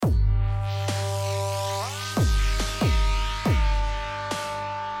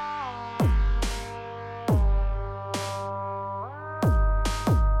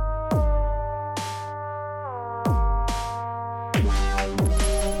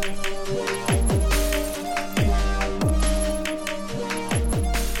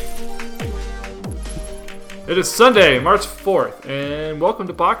It is Sunday, March 4th, and welcome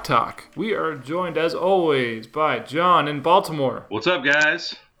to Bach Talk. We are joined, as always, by John in Baltimore. What's up,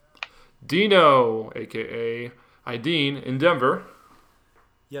 guys? Dino, a.k.a. Ideen, in Denver.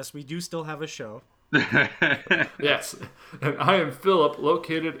 Yes, we do still have a show. Yes, and I am Philip,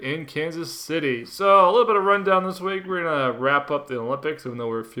 located in Kansas City. So, a little bit of rundown this week. We're going to wrap up the Olympics, even though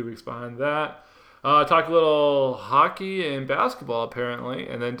we're a few weeks behind that. Talk a little hockey and basketball, apparently,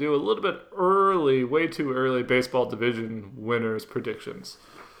 and then do a little bit early, way too early, baseball division winners predictions.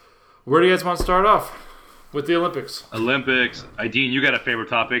 Where do you guys want to start off with the Olympics? Olympics. Ideen, you got a favorite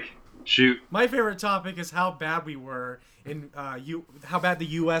topic? Shoot. My favorite topic is how bad we were in how bad the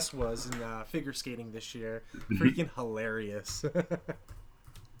U.S. was in figure skating this year. Freaking hilarious.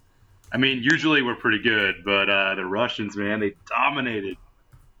 I mean, usually we're pretty good, but the Russians, man, they dominated.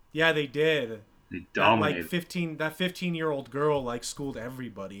 Yeah, they did. They dominated. That 15-year-old girl schooled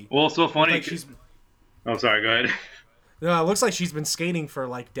everybody. Well, it's so funny. Oh, sorry. Go ahead. No, it looks like she's been skating for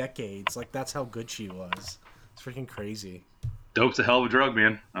decades. That's how good she was. It's freaking crazy. Dope's a hell of a drug,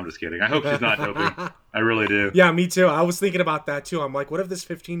 man. I'm just kidding. I hope she's not doping. I really do. Yeah, me too. I was thinking about that too. I'm like, what if this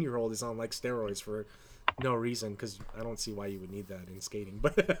 15-year-old is on steroids for no reason? Because I don't see why you would need that in skating.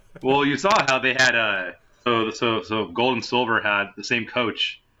 But well, you saw how they had so gold and silver had the same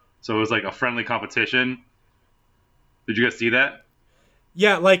coach. So it was like a friendly competition. Did you guys see that?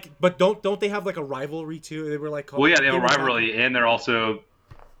 Yeah, but don't they have a rivalry too? They were well, yeah, they have a rivalry, and they're also,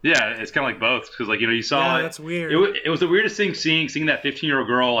 yeah, it's kind of like both because you saw. Yeah, that's weird. It was the weirdest thing seeing that 15-year-old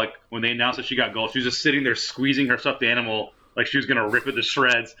girl when they announced that she got gold. She was just sitting there squeezing her stuffed animal like she was gonna rip it to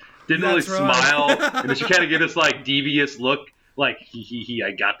shreds. Didn't really smile, and then she kind of gave this devious look. I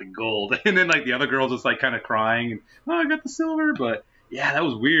got the gold, and then the other girl just kind of crying, and I got the silver, but. Yeah, that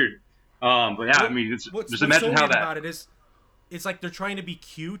was weird. But yeah, I mean, just imagine how that. About it is, it's they're trying to be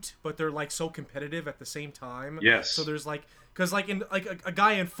cute, but they're so competitive at the same time. Yes. So there's because in a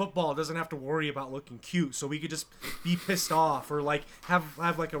guy in football doesn't have to worry about looking cute, so we could just be pissed off or have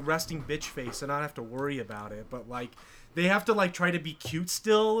a resting bitch face and not have to worry about it. But they have to try to be cute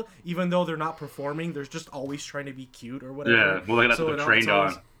still, even though they're not performing. They're just always trying to be cute or whatever. Yeah, well, that's what they're trained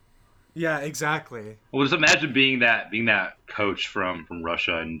on. Yeah, exactly. Well, just imagine being that coach from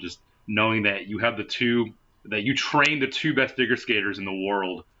Russia and just knowing that you have you train the two best figure skaters in the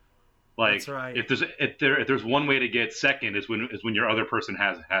world. That's right. If there's one way to get second is when your other person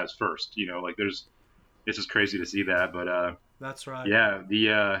has first. It's just crazy to see that. But that's right. Yeah,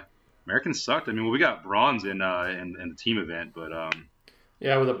 the Americans sucked. I mean, we got bronze in the team event, but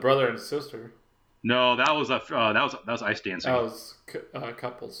yeah, with a brother and sister. No, that was ice dancing. That was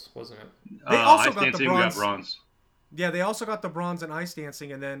couples, wasn't it? They also ice got dancing, the bronze. We got bronze. Yeah, they also got the bronze in ice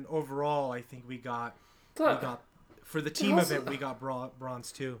dancing, and then overall, I think we got for the team event we got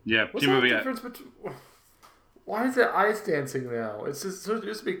bronze too. Yeah, what's the difference between? Why is it ice dancing now? It used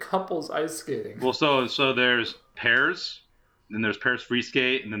to be couples ice skating. Well, so there's pairs, then there's pairs free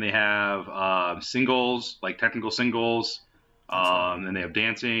skate, and then they have singles, technical singles. Then they have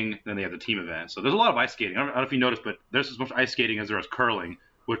dancing, then they have the team event. So there's a lot of ice skating. I don't know if you noticed, but there's as much ice skating as there is curling,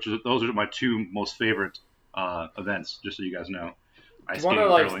 those are my two most favorite events, just so you guys know. Ice skating and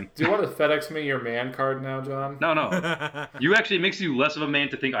curling. Do you want to FedEx me your man card now, John? No. It makes you less of a man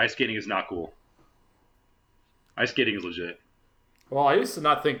to think ice skating is not cool. Ice skating is legit. Well, I used to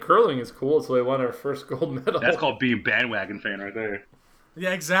not think curling is cool until they won our first gold medal. That's called being bandwagon fan right there. Yeah,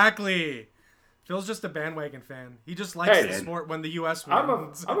 exactly. Phil's just a bandwagon fan. He just likes the sport when the U.S.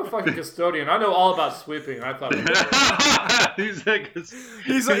 wins. I'm a fucking custodian. I know all about sweeping. I thought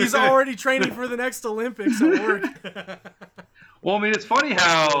he's already training for the next Olympics at work. Well, I mean, it's funny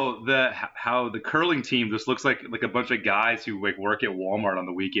how the curling team just looks like a bunch of guys who work at Walmart on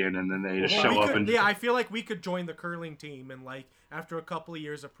the weekend, and then they just show up. Yeah, I feel like we could join the curling team, and after a couple of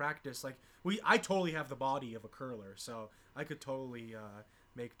years of practice, I totally have the body of a curler, so I could totally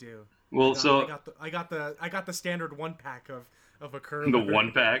make do. Well, I got the standard 1-pack of a curler. The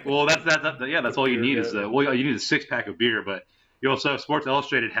 1-pack. Well, that's all you need is you need a 6-pack of beer. But you also Sports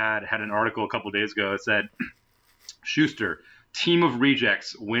Illustrated had an article a couple of days ago that said Schuster, team of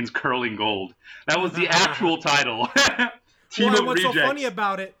rejects wins curling gold. That was the actual title. Team of rejects.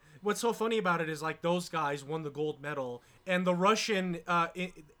 What's so funny about it is those guys won the gold medal, and the Russian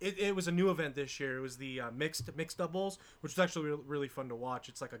it was a new event this year. It was the mixed doubles, which was actually really fun to watch.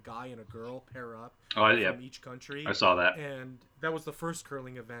 It's a guy and a girl pair up from each country. I saw that. And that was the first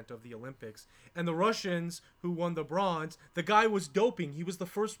curling event of the Olympics. And the Russians who won the bronze, the guy was doping. He was the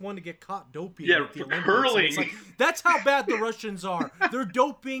first one to get caught doping at the Olympics. Curling. So that's how bad the Russians are. They're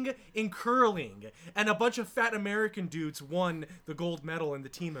doping in curling, and a bunch of fat American dudes won the gold medal in the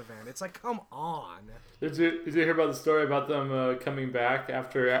team event. It's come on. Did you hear about the story about them coming back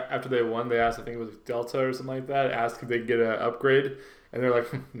after they won? They asked, I think it was Delta or something like that, asked if they could get an upgrade, and they're like,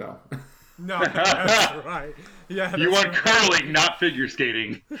 no. No, that's right. Yeah, you want curling, not figure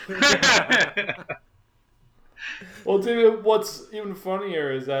skating. Well, dude, what's even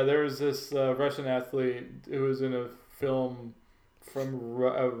funnier is that there was this Russian athlete who was in a film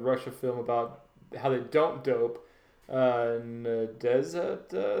a Russia film about how they don't dope. Nadezhda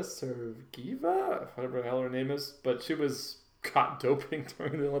Sergeeva, whatever the hell her name is, but she was caught doping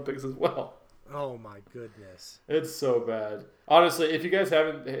during the Olympics as well. Oh my goodness. It's so bad. Honestly, if you guys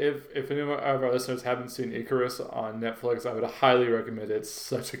haven't, if any of our listeners haven't seen Icarus on Netflix, I would highly recommend it. It's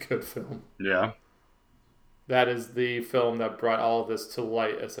such a good film. Yeah. That is the film that brought all of this to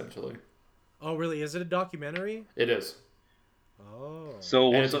light, essentially. Oh, really? Is it a documentary? It is. Oh.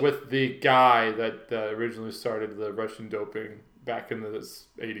 So and it's with the guy that originally started the Russian doping back in the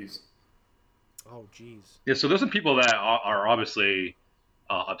 80s. Oh, jeez. Yeah, so there's some people that are obviously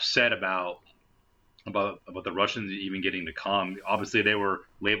upset about the Russians even getting to come. Obviously, they were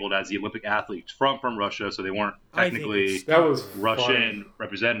labeled as the Olympic athletes from Russia, so they weren't technically that was Russian funny.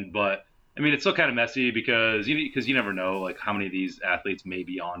 represented. But I mean, it's still kind of messy because you never know like how many of these athletes may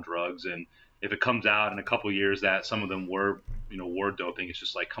be on drugs, and if it comes out in a couple of years that some of them were doping, it's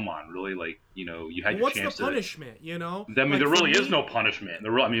just like, come on, really? Like, you had your chance. What's the punishment? I mean, there really is no punishment.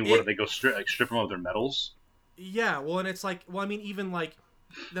 What do they go strip them of their medals? Yeah, well, and it's like, well, I mean, even like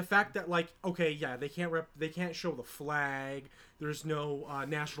the fact that like, okay, yeah, they can't show the flag. There's no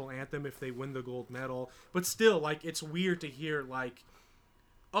national anthem if they win the gold medal, but still, like, it's weird to hear like,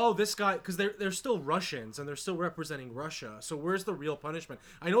 oh, this guy, because they're still Russians and they're still representing Russia. So where's the real punishment?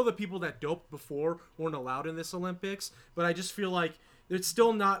 I know the people that doped before weren't allowed in this Olympics, but I just feel like it's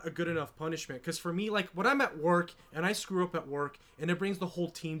still not a good enough punishment. Because for me, like when I'm at work and I screw up at work and it brings the whole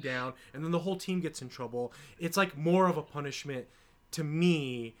team down and then the whole team gets in trouble, it's like more of a punishment to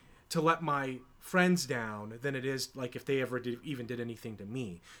me to let my friends down than it is like if they ever even did anything to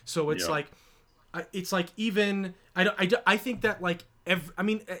me. So it's like, even I think that like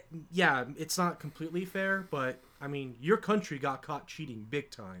yeah, it's not completely fair, but I mean your country got caught cheating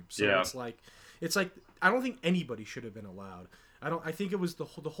big time, so yeah. it's like I don't think anybody should have been allowed. I think it was the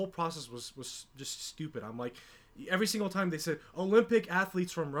whole process was just stupid. I'm like, every single time they said Olympic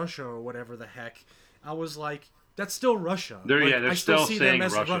athletes from Russia or whatever the heck, I was like, that's still Russia. They're still saying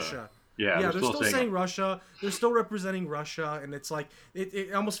Russia. Yeah, they're still saying Russia. They're still representing Russia, and it's like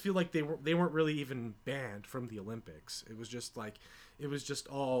it almost feel like they weren't really even banned from the Olympics. It was just like it was just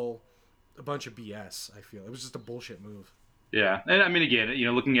all a bunch of BS. I feel it was just a bullshit move. Yeah, and I mean again,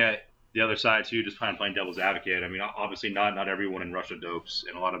 looking at the other side too, just kind of playing devil's advocate. I mean, obviously not everyone in Russia dopes,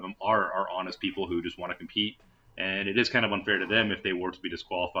 and a lot of them are honest people who just want to compete, and it is kind of unfair to them if they were to be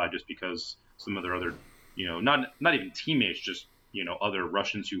disqualified just because some of their other, not even teammates, just other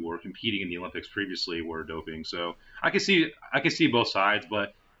Russians who were competing in the Olympics previously were doping. So I can see both sides,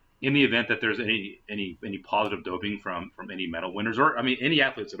 but in the event that there's any positive doping from any medal winners, or I mean any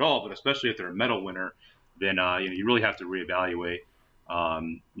athletes at all, but especially if they're a medal winner, then you really have to reevaluate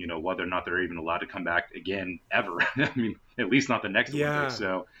whether or not they're even allowed to come back again ever. I mean, at least not the next Olympics.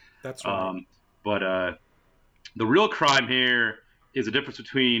 So that's right. But the real crime here is the difference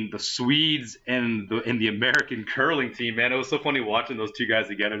between the Swedes and the American curling team. Man, it was so funny watching those two guys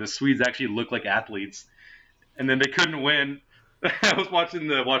together. The Swedes actually looked like athletes, and then they couldn't win. I was watching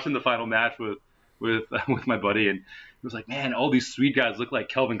the final match with my buddy, and it was like, man, all these Swede guys look like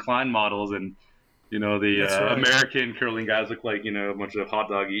Calvin Klein models, and right. American curling guys look like a bunch of hot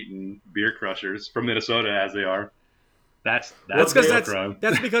dog eating beer crushers from Minnesota, as they are. That's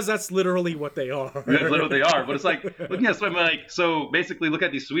because that's literally what they are. That's literally what they are. But it's like looking at something like, so basically look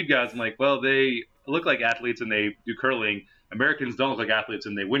at these Swede guys. I'm like, well, they look like athletes and they do curling. Americans don't look like athletes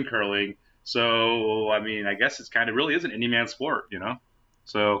and they win curling. So I mean, I guess it's kind of really is an any man sport,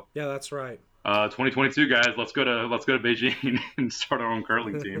 So yeah, that's right. 2022 guys, let's go to Beijing and start our own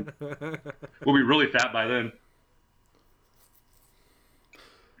curling team. We'll be really fat by then.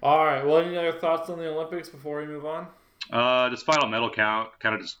 All right. Well, any other thoughts on the Olympics before we move on? Just final medal count,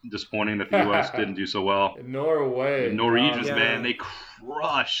 kind of disappointing that the U.S. didn't do so well. Norway. The Norwegians, man, they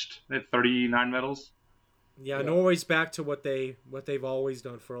crushed. They had 39 medals. Yeah, Norway's back to what they've always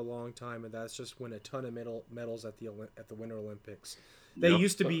done for a long time, and that's just win a ton of medals at the Winter Olympics. They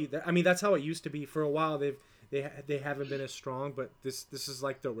used to be. I mean, that's how it used to be for a while. They haven't been as strong, but this is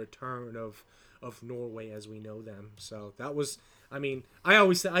like the return of Norway as we know them. So that was. I mean, I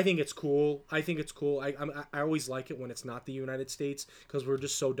think it's cool. I always like it when it's not the United States because we're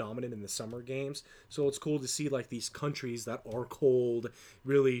just so dominant in the summer games. So it's cool to see like these countries that are cold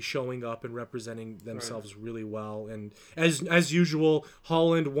really showing up and representing themselves really well. And as usual,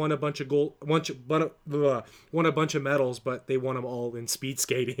 Holland won a bunch of won a bunch of medals, but they won them all in speed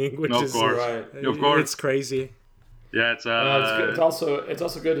skating, which of is course. Right. Of course. It's crazy. Yeah, it's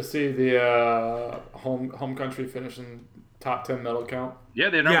also good to see the home country finishing top 10 medal count. Yeah,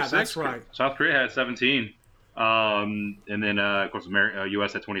 they're number 6. That's right. South Korea had 17, and then of course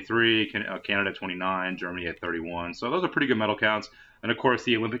U.S. had 23, Canada had 29, Germany had 31. So those are pretty good medal counts. And of course,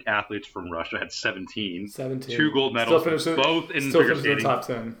 the Olympic athletes from Russia had 17. 2 gold medals, both in figure skating. In the top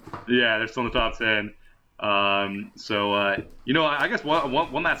 10. Yeah, they're still in the top 10. I guess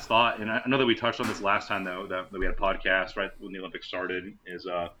one last thought, and I know that we touched on this last time though that we had a podcast right when the Olympics started. Is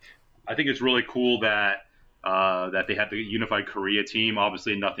I think it's really cool that they had the unified Korea team.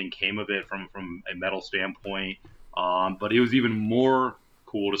 Obviously, nothing came of it from a medal standpoint, but it was even more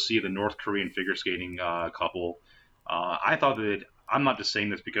cool to see the North Korean figure skating couple. I thought that I'm not just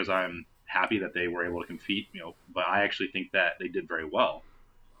saying this because I'm happy that they were able to compete, but I actually think that they did very well,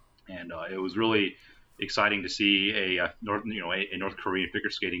 and it was really exciting to see a North Korean figure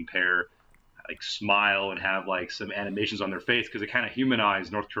skating pair like smile and have like some animations on their face because it kind of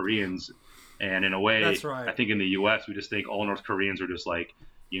humanized North Koreans. And in a way, that's right. I think in the U.S. we just think all North Koreans are just like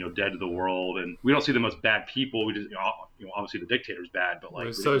dead to the world, and we don't see them as bad people. We just obviously the dictator's bad, but like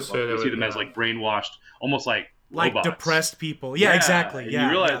we see them as like brainwashed, almost like robots. Depressed people. Yeah, exactly. And yeah, you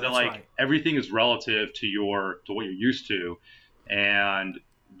realize that like right. everything is relative to what you're used to, and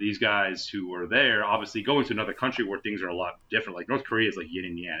these guys who were there, obviously going to another country where things are a lot different. Like North Korea is like yin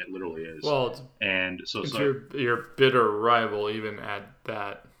and yang. It literally is. Well, and so your bitter rival even at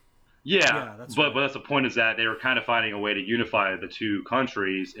that. Yeah, that's but right. That's the point is that they were kind of finding a way to unify the two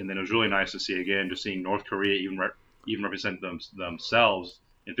countries, and then it was really nice to see again, just seeing North Korea even represent themselves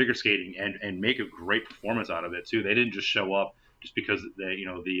in figure skating and make a great performance out of it too. They didn't just show up just because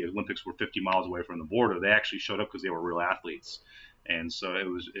the Olympics were 50 miles away from the border. They actually showed up because they were real athletes. And so it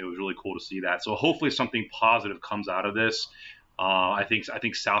was really cool to see that. So hopefully something positive comes out of this. I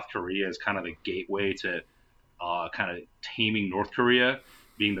think South Korea is kind of the gateway to kind of taming North Korea,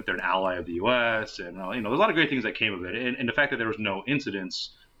 being that they're an ally of the U.S. And there's a lot of great things that came of it. And the fact that there was no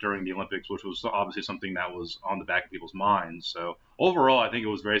incidents during the Olympics, which was obviously something that was on the back of people's minds. So overall, I think it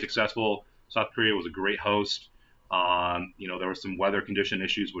was very successful. South Korea was a great host. There were some weather condition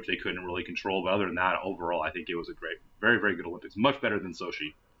issues which they couldn't really control, but other than that, overall, I think it was a great, very, very good Olympics. Much better than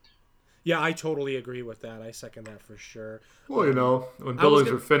Sochi. Yeah, I totally agree with that. I second that for sure. Well, when buildings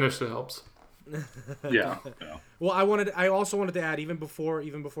are finished, it helps. Yeah. Well, I also wanted to add even before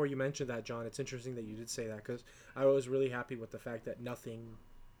you mentioned that, John. It's interesting that you did say that because I was really happy with the fact that nothing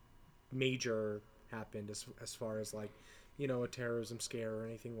major happened as far as like a terrorism scare or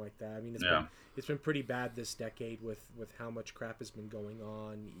anything like that. I mean, it's been pretty bad this decade with how much crap has been going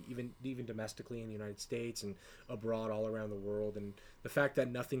on, even domestically in the United States and abroad all around the world. And the fact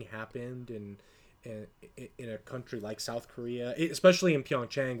that nothing happened in a country like South Korea, especially in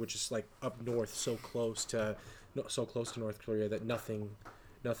Pyeongchang, which is like up north, so close to North Korea, that nothing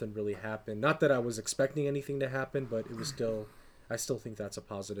really happened. Not that I was expecting anything to happen, but it was I still think that's a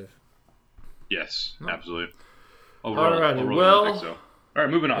positive. Yes, absolutely. Overall, all right,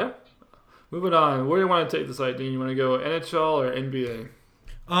 moving on. Yeah. Moving on. Where do you want to take this idea? You want to go NHL or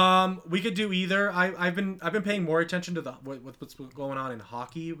NBA? We could do either. I've been paying more attention to what's going on in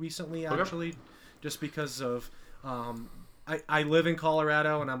hockey recently, actually, just because of I live in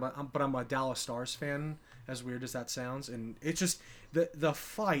Colorado and I'm a Dallas Stars fan. As weird as that sounds, and it's just the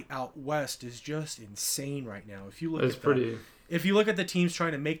fight out west is just insane right now. If you look at the teams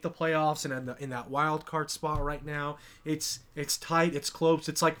trying to make the playoffs and in that wild card spot right now, it's tight, it's close.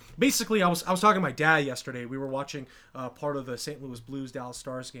 It's like basically I was talking to my dad yesterday. We were watching part of the St. Louis Blues Dallas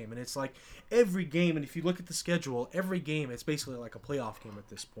Stars game, and it's like every game. And if you look at the schedule, every game it's basically like a playoff game at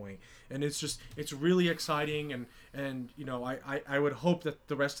this point. And it's really exciting. And I would hope that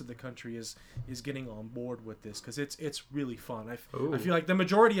the rest of the country is getting on board with this because it's really fun. I feel like the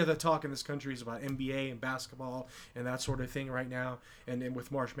majority of the talk in this country is about NBA and basketball and that sort of thing right now, and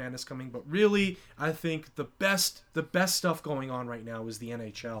with March Madness coming. But really, I think the best stuff going on right now is the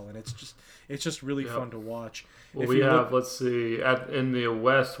NHL, and it's just really fun to watch. Well, let's see, in the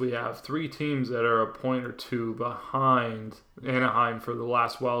West we have 3 teams that are a point or 2 behind Anaheim for the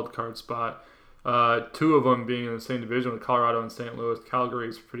last wild card spot. 2 of them being in the same division with Colorado and St. Louis. Calgary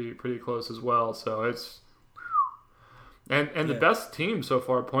is pretty close as well. So And the best teams so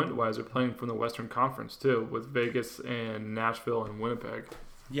far, point-wise, are playing from the Western Conference, too, with Vegas and Nashville and Winnipeg.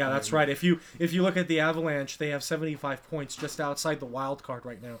 Yeah, that's right. If you look at the Avalanche, they have 75 points just outside the wild card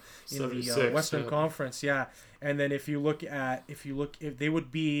right now in the Western Conference. Yeah, and then if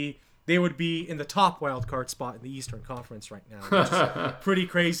they would be in the top wild card spot in the Eastern Conference right now, which is pretty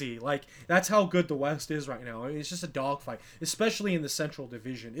crazy. Like, that's how good the West is right now. I mean, it's just a dogfight, especially in the Central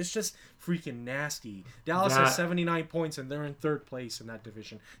Division. It's just freaking nasty. Dallas has 79 points, and they're in third place in that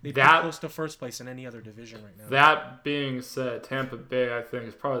division. They'd be close to first place in any other division right now. That being said, Tampa Bay, I think,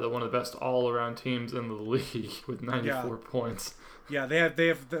 is probably one of the best all-around teams in the league with 94 points. Yeah, they have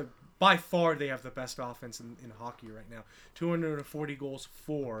the. By far, they have the best offense in hockey right now. 240 goals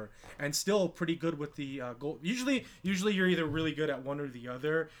for, and still pretty good with the goal. Usually you're either really good at one or the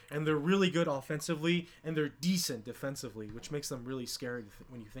other, and they're really good offensively, and they're decent defensively, which makes them really scary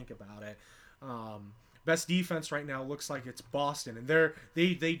when you think about it. Best defense right now looks like it's Boston, and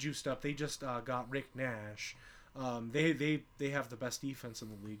they juiced up. They just got Rick Nash. They have the best defense in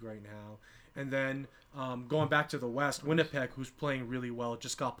the league right now. And then going back to the West, Winnipeg, who's playing really well,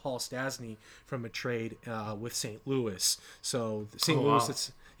 just got Paul Stastny from a trade with St. Louis. So St.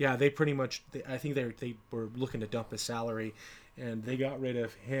 Louis, they pretty much. I think they were looking to dump his salary, and they got rid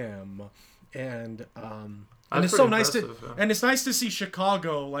of him. And it's so nice and it's nice to see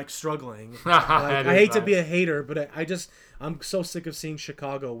Chicago like struggling. Like, I hate to be a hater, but I'm so sick of seeing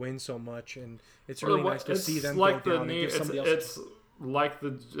Chicago win so much, and it's really nice to see them go down and give somebody else. It's like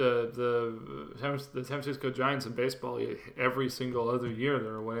the San Francisco Giants in baseball. Every single other year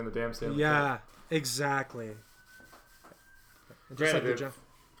they're winning the damn Stanley Cup. Yeah, exactly. Just like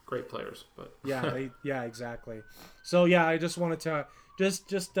great players, but yeah, exactly. So yeah, I just wanted to just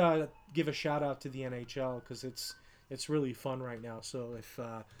give a shout out to the NHL because it's really fun right now. So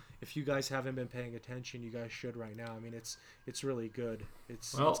if you guys haven't been paying attention, you guys should right now. I mean, it's really good.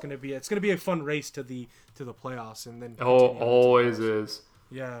 It's gonna be a fun race to the playoffs, and then always is.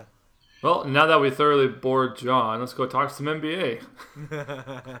 Yeah. Well, now that we thoroughly bored John, let's go talk some NBA.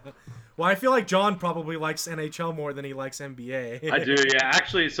 Well, I feel like John probably likes NHL more than he likes NBA. I do, yeah.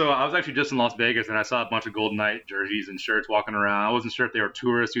 Actually, so I was actually just in Las Vegas, and I saw a bunch of Golden Knight jerseys and shirts walking around. I wasn't sure if they were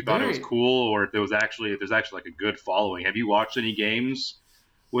tourists who thought it was cool, or if there's actually like a good following. Have you watched any games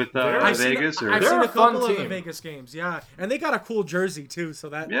with Vegas? I've seen a couple of the Vegas games, yeah. And they got a cool jersey, too, so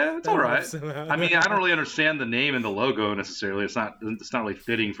that... Yeah, it's all right. I mean, I don't really understand the name and the logo, necessarily. It's not really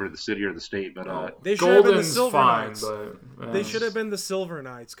fitting for the city or the state, but... they should have been the Silver fine, Knights. But, they should have been the Silver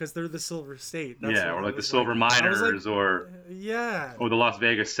Knights, because they're the Silver State. Or like the Silver Miners, or the Las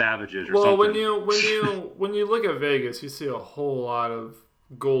Vegas Savages, or something. Well, when you look at Vegas, you see a whole lot of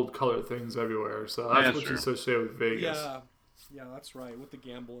gold-colored things everywhere, so that's what you associate with Vegas. Yeah, that's right, with the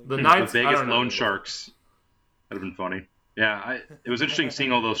gambling. The Knights, the Vegas Loan Sharks. That'd have been funny. Yeah, it was interesting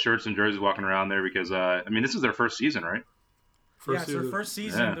seeing all those shirts and jerseys walking around there because, this is their first season, right? It's their first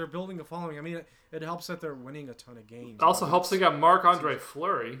season. Yeah. They're building a following. I mean, it helps that they're winning a ton of games. It also helps they got Marc-Andre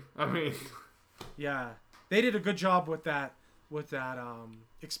Fleury. I mean... Yeah, they did a good job with that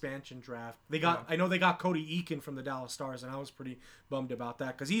expansion draft. I know they got Cody Eakin from the Dallas Stars, and I was pretty bummed about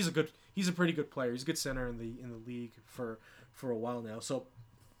that because he's a pretty good player. He's a good center in the league for a while now. So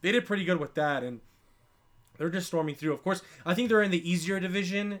they did pretty good with that, and they're just storming through. Of course, I think they're in the easier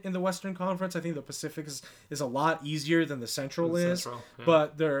division in the Western Conference. I think the Pacific is a lot easier than the Central is,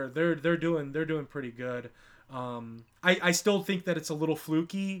 but they're doing pretty good. I still think that it's a little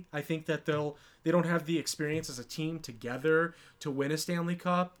fluky. I think that they don't have the experience as a team together to win a Stanley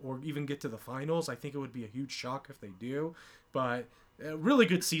Cup or even get to the finals. I think it would be a huge shock if they do, but a really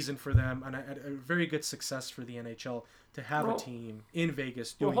good season for them and a very good success for the NHL to have a team in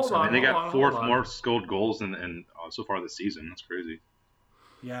Vegas doing something. And they got fourth most scored goals in so far this season. That's crazy.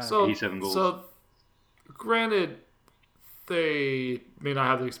 Yeah, 87 goals. So, granted, they may not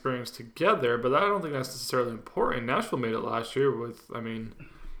have the experience together, but I don't think that's necessarily important. Nashville made it last year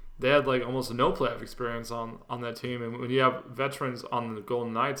they had like almost no playoff experience on that team, and when you have veterans on the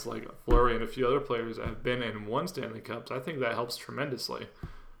Golden Knights like Fleury and a few other players that have been in one Stanley Cups, I think that helps tremendously.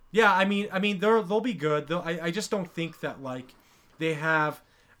 Yeah, I mean they'll be good. I just don't think that like they have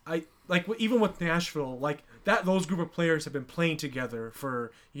even with Nashville like that those group of players have been playing together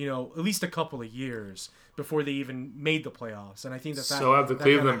for at least a couple of years before they even made the playoffs, and I think that so have the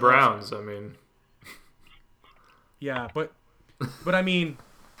Cleveland Browns. I mean, yeah, but I mean.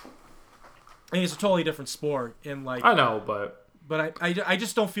 I mean, it's a totally different sport, and like I know, but I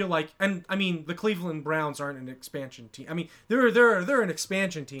just don't feel like, and I mean, the Cleveland Browns aren't an expansion team. I mean, they're an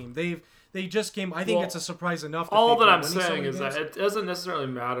expansion team. They just came. I think it's a surprise enough. All that I'm saying is that it doesn't necessarily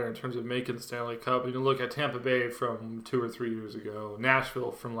matter in terms of making the Stanley Cup. You can look at Tampa Bay from 2 or 3 years ago,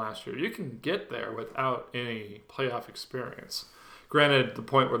 Nashville from last year. You can get there without any playoff experience. Granted, the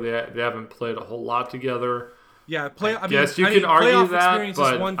point where they haven't played a whole lot together. Yeah, yes, you can argue that, experience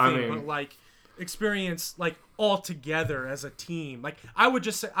but is one thing, I mean, but like experience like all together as a team. Like I would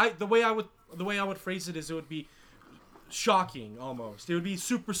just say, the way I would phrase it is it would be shocking almost. It would be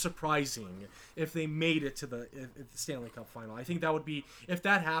super surprising if they made it to the Stanley Cup final. I think that would be, if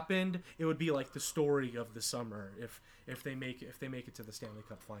that happened, it would be like the story of the summer if they make it to the Stanley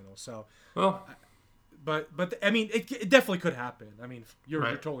Cup final. So well. But I mean, it definitely could happen. I mean, you're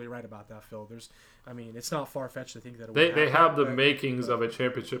Right. totally right about that, Phil. It's not far fetched to think that it would They happen, have the but- makings of a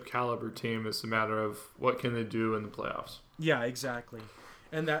championship caliber team. It's a matter of what can they do in the playoffs. Yeah, exactly.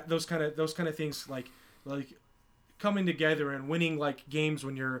 And that those kind of things like coming together and winning like games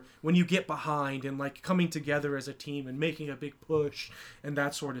when you get behind and like coming together as a team and making a big push and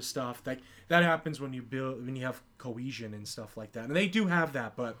that sort of stuff. Like that happens when you have cohesion and stuff like that. And they do have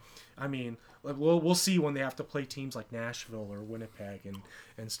that, but I mean, we'll see when they have to play teams like Nashville or Winnipeg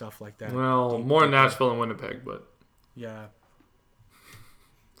and stuff like that. Well, more Nashville and Winnipeg, but yeah.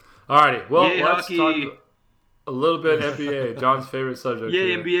 alrighty. Well, Yay, let's hockey. talk a little bit NBA, John's favorite subject. Yay,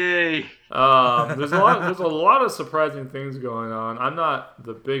 here. NBA! There's a lot of surprising things going on. I'm not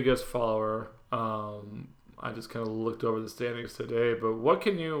the biggest follower. I just kind of looked over the standings today. But what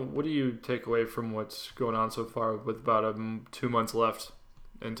do you take away from what's going on so far with about 2 months left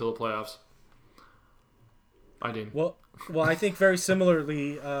until the playoffs? Well, I think very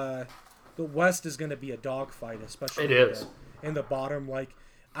similarly, the West is going to be a dogfight, especially It is. in the bottom,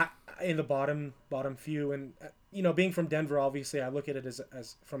 in the bottom few, and being from Denver, obviously, I look at it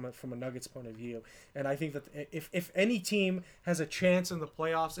as from a Nuggets point of view, and I think that if any team has a chance in the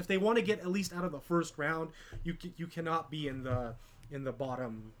playoffs, if they want to get at least out of the first round, you cannot be in the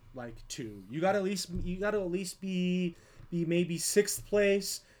bottom two. You got to at least be maybe sixth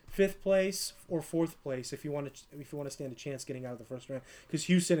place, fifth place, or fourth place if you want to stand a chance getting out of the first round, because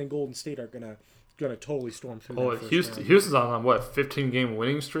Houston and Golden State are gonna totally storm through. Oh, Houston's on what 15-game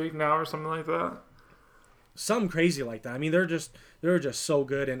winning streak now or something like that. Something crazy like that. I mean, they're just so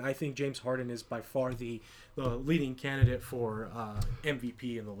good, and I think James Harden is by far the leading candidate for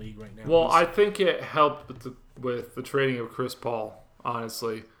MVP in the league right now. Well, I think it helped with the trading of Chris Paul,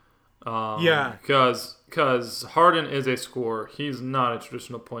 honestly. Yeah. Because Harden is a scorer. He's not a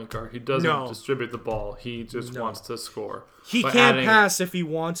traditional point guard. He doesn't distribute the ball. He just wants to score. He can't pass if he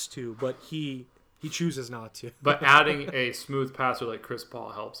wants to, but he chooses not to. But adding a smooth passer like Chris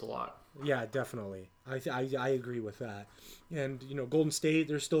Paul helps a lot. Yeah, definitely. I agree with that. And Golden State,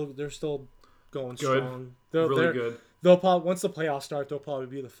 they're still going strong. Really good. They'll probably, once the playoffs start, they'll probably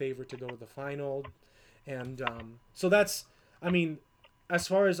be the favorite to go to the final. And so that's, I mean, as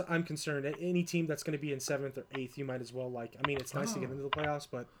far as I'm concerned, any team that's going to be in 7th or 8th, you might as well it's nice to get into the playoffs,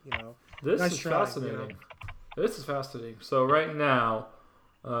 but This nice is try, fascinating. This is fascinating. So right now,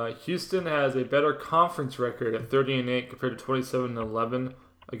 Houston has a better conference record at 30-8 compared to 27-11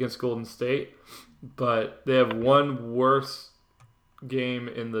 against Golden State, but they have one worse game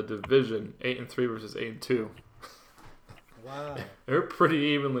in the division, 8-3 versus 8-2. Wow. They're pretty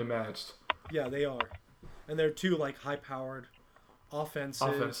evenly matched. Yeah, they are, and they're two high-powered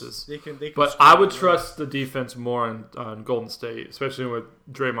offenses. They can. But I would trust the defense more on Golden State, especially with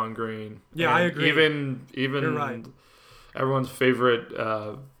Draymond Green. Yeah, and I agree. Even You're right. Everyone's favorite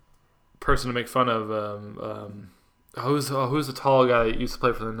person to make fun of. Who's the tall guy that used to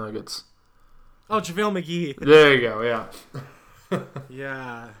play for the Nuggets? Oh, JaVale McGee. There you go. Yeah.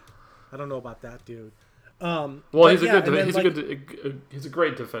 Yeah, I don't know about that dude. Well, he's a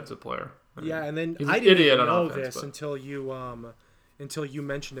great defensive player. Yeah, and then he's I an didn't idiot even on know offense, this until you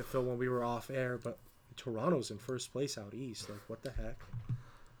mentioned it, Phil, when we were off air. But Toronto's in first place out east. What the heck?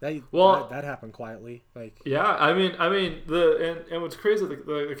 That happened quietly. Yeah, I mean, and what's crazy,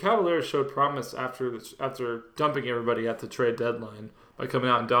 the Cavaliers showed promise after dumping everybody at the trade deadline by coming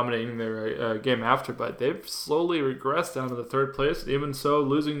out and dominating their game after, but they've slowly regressed down to the third place. Even so,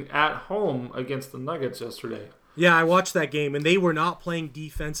 losing at home against the Nuggets yesterday. Yeah, I watched that game, and they were not playing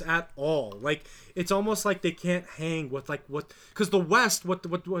defense at all. It's almost like they can't hang with because the West, what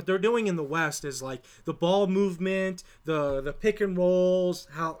they're doing in the West is the ball movement, the pick and rolls,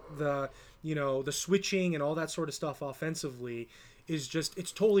 how the switching and all that sort of stuff offensively is just,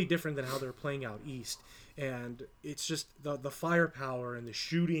 it's totally different than how they're playing out east. And it's just the firepower and the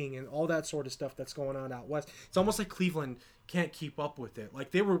shooting and all that sort of stuff that's going on out west. It's almost like Cleveland can't keep up with it.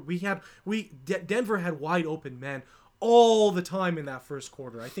 Denver had wide open men all the time in that first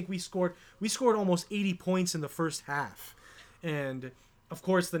quarter. I think we scored almost 80 points in the first half. And of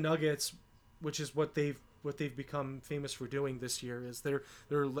course the Nuggets, which is what they've become famous for doing this year, is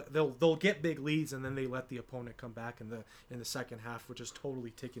they'll get big leads and then they let the opponent come back in the second half, which is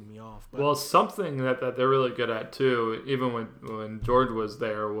totally ticking me off. But, well, something that they're really good at too, even when George was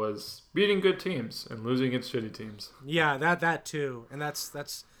there, was beating good teams and losing against shitty teams. Yeah, that too, and that's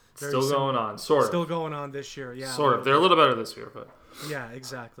very still going on, sort of. Still going on this year, yeah. Sort of. They're a little better this year, but yeah,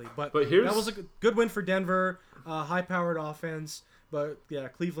 exactly. But here's... that was a good win for Denver. High-powered offense. But, yeah,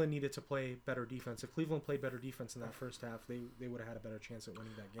 Cleveland needed to play better defense. If Cleveland played better defense in that first half, they would have had a better chance at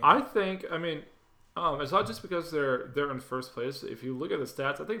winning that game. I think, it's not just because they're in first place. If you look at the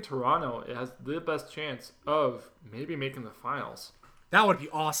stats, I think Toronto has the best chance of maybe making the finals. That would be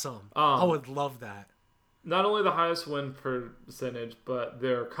awesome. I would love that. Not only the highest win percentage, but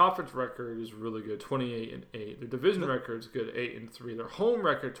their conference record is really good, 28-8. Their division record is good, 8-3. Their home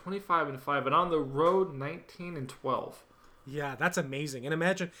record, 25-5, and on the road, 19-12. Yeah, that's amazing. And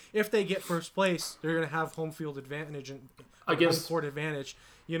imagine if they get first place, they're going to have home field advantage and home court advantage.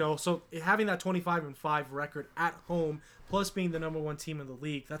 So having that 25-5 record at home, plus being the number one team in the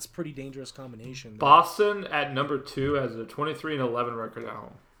league, that's a pretty dangerous combination. Boston at number 2 has a 23-11 record at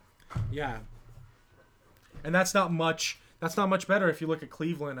home. Yeah, and that's not much. That's not much better if you look at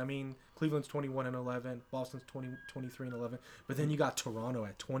Cleveland. I mean, Cleveland's 21-11, Boston's 23-11, but then you got Toronto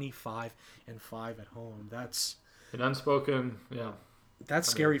at 25-5 at home. That's an unspoken, yeah. That's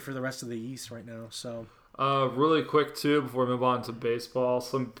scary for the rest of the East right now. So, really quick too, before we move on to baseball,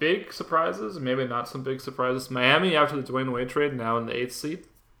 some big surprises, maybe not some big surprises. Miami, after the Dwayne Wade trade, now in the 8th seed.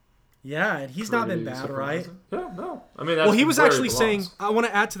 Yeah, and he's not been bad, surprising. Right? Yeah, no. I mean, that's he was actually saying. I want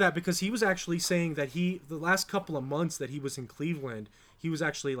to add to that because he was actually saying that the last couple of months that he was in Cleveland, he was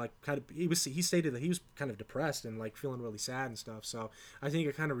actually he stated that he was kind of depressed and like feeling really sad and stuff. So I think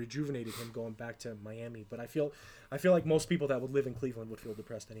it kind of rejuvenated him going back to Miami. But I feel like most people that would live in Cleveland would feel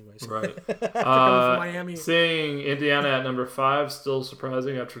depressed anyways. Right. From Miami. Seeing Indiana at number 5, still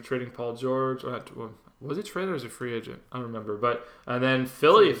surprising after trading Paul George. Was he traded or was he free agent? I don't remember. And then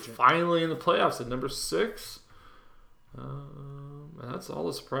Philly finally in the playoffs at number 6. That's all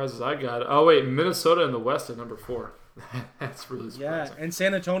the surprises I got. Oh wait, Minnesota in the West at number 4. That's really surprising. Yeah, and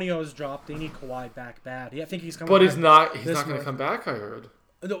San Antonio's dropped. They need Kawhi back bad. I think he's coming. But he's not going to come back, I heard.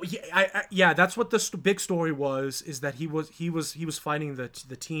 No, yeah, that's what the big story was. Is that he was fighting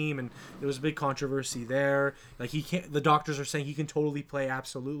the team, and there was a big controversy there. Like he can't. The doctors are saying he can totally play,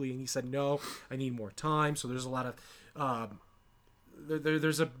 absolutely, and he said no. I need more time. So there's a lot of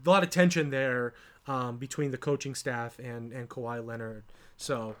there's a lot of tension there between the coaching staff and Kawhi Leonard.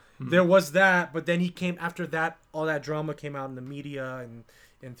 So there was that, but then he came after that. All that drama came out in the media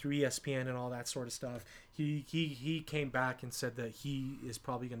and through ESPN and all that sort of stuff. He came back and said that he is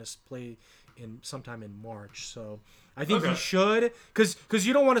probably going to play sometime in March. So I think he should, because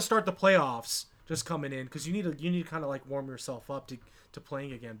you don't want to start the playoffs just coming in, because you need to kind of like warm yourself up to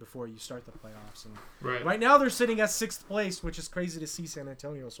playing again before you start the playoffs. And right now they're sitting at 6th place, which is crazy to see San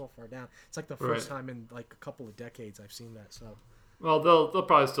Antonio so far down. It's like the first time in like a couple of decades I've seen that. So. Well, they'll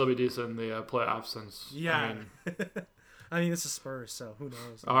probably still be decent in the playoffs since. Yeah. I mean, this is Spurs, so who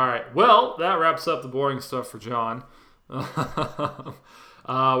knows? All right. Well, that wraps up the boring stuff for John. We're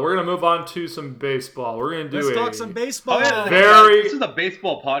gonna move on to some baseball. We're gonna Let's talk some baseball. This is a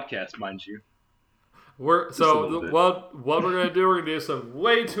baseball podcast, mind you. What we're gonna do? We're gonna do some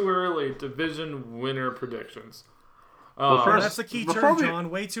way too early division winner predictions. That's the key term, John.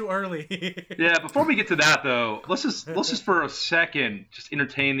 Way too early. Yeah. Before we get to that, though, let's just for a second just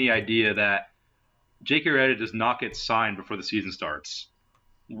entertain the idea that Jake Arrieta does not get signed before the season starts.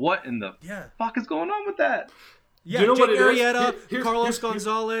 What in the fuck is going on with that? Yeah, you know Jake Arrieta, Carlos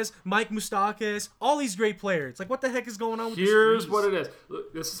Gonzalez, Mike Moustakas, all these great players. Like, what the heck is going on with this? Here's what it is.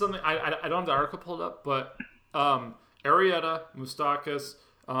 Look, this is something I don't have the article pulled up, but Arrieta, Moustakas,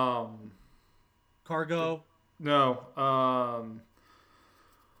 Cargo. No,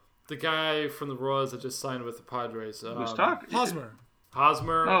 the guy from the Royals that just signed with the Padres.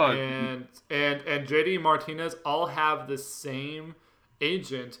 Hosmer and JD Martinez all have the same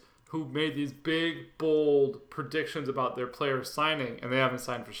agent who made these big, bold predictions about their players signing, and they haven't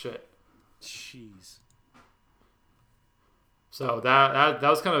signed for shit. Jeez. So that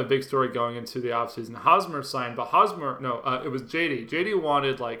was kind of a big story going into the offseason. Hosmer signed, but it was JD. JD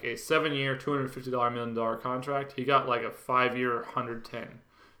wanted like a 7-year, $250 million contract. He got like a 5-year, $110.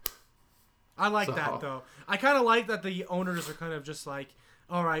 I like that, though. I kind of like that the owners are kind of just like,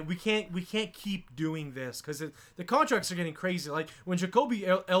 all right, we can't keep doing this because the contracts are getting crazy. Like when Jacoby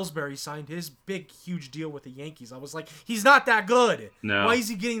Ellsbury signed his big huge deal with the Yankees, I was like, he's not that good. No. Why is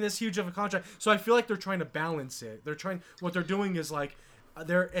he getting this huge of a contract? So I feel like they're trying to balance it. What they're doing is like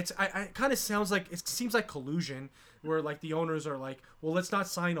it kind of sounds like it seems like collusion, where like the owners are like, well, let's not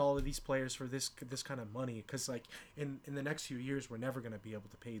sign all of these players for this kind of money because like in the next few years we're never going to be able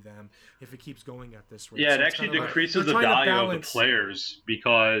to pay them if it keeps going at this rate. Yeah, so it actually decreases the value of the players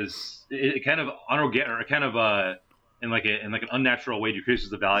because it kind of in like an unnatural way decreases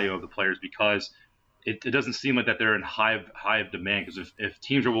the value of the players because it doesn't seem like that they're in high of demand, because if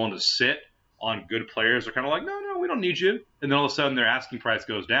teams are willing to sit on good players, they're kind of like, no, we don't need you, and then all of a sudden their asking price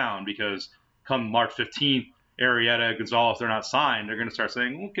goes down because come March 15th, Arrieta, Gonzalez, they're not signed. They're going to start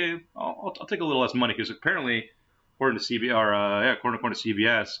saying, okay, I'll take a little less money, because apparently, according to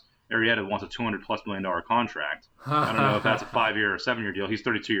CBS, Arrieta wants a $200+ million contract. I don't know if that's a 5-year or 7-year deal. He's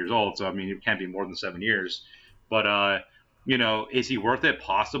 32 years old, so I mean, it can't be more than 7 years. But is he worth it?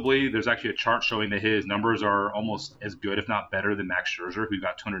 Possibly. There's actually a chart showing that his numbers are almost as good, if not better, than Max Scherzer, who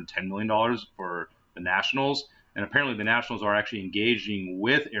got $210 million for the Nationals. And apparently, the Nationals are actually engaging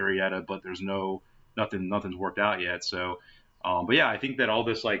with Arrieta, but there's nothing's worked out yet. So, but yeah, I think that all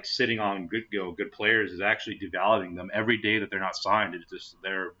this like sitting on good players is actually devaluing them. Every day that they're not signed, it's just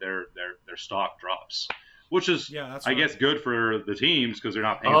their stock drops, which is I guess good for the teams because they're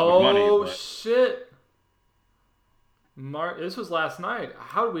not paying as much money. Oh shit! This was last night.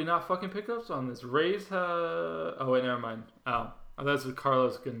 How did we not fucking pick up on this? Rays. Oh wait, never mind. Oh, that's with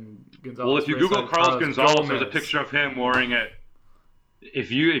Carlos Gonzalez. Well, if you Google Carlos Gonzalez, there's a picture of him wearing it.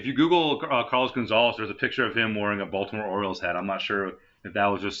 If you Google Carlos Gonzalez, there's a picture of him wearing a Baltimore Orioles hat. I'm not sure if that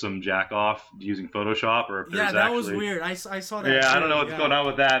was just some jack off using Photoshop or if there's that was weird. I saw that. Yeah, I don't know what's going on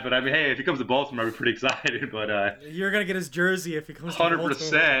with that, but I mean, hey, if he comes to Baltimore, I'd be pretty excited. But you're gonna get his jersey if he comes.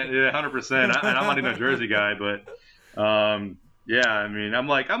 100%, yeah, 100%. And I'm not even a Jersey guy, but yeah, I mean,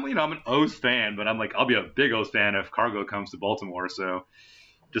 I'm an O's fan, but I'm like, I'll be a big O's fan if Cargo comes to Baltimore. So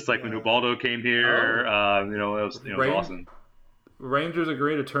just like when Ubaldo came here, it was awesome. Rangers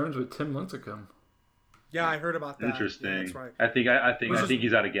agree to terms with Tim Lincecum. Yeah, I heard about that. Interesting. Yeah, that's right. I think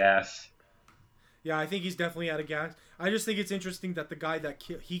he's out of gas. Yeah, I think he's definitely out of gas. I just think it's interesting that the guy that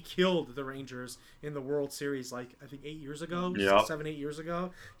he killed the Rangers in the World Series, like I think 8 years ago, 7, 8 years ago,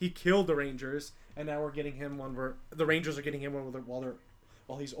 he killed the Rangers, and now we're getting him one where the Rangers are getting him one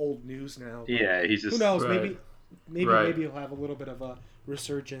while he's old news now. But yeah, he's just who knows? Right. Maybe he'll have a little bit of a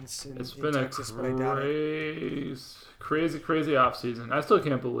resurgence in Texas. Been a crazy offseason. I still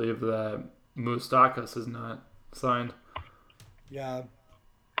can't believe that Moustakas is not signed. Yeah.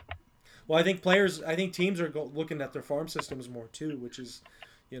 Well, I think teams are looking at their farm systems more too, which is,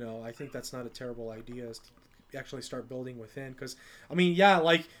 I think that's not a terrible idea. Is to actually start building within, because I mean, yeah,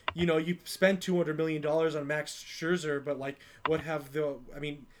 like you spend $200 million on Max Scherzer, but like,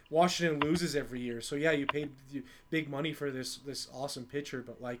 Washington loses every year, so yeah, you paid big money for this awesome pitcher,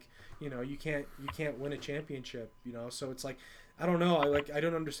 but like, you can't win a championship, so it's like, I don't know, I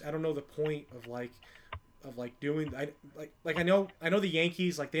don't understand, I don't know the point of doing I know the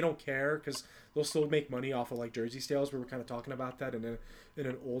Yankees, like, they don't care because they'll still make money off of like jersey sales. We were kind of talking about that in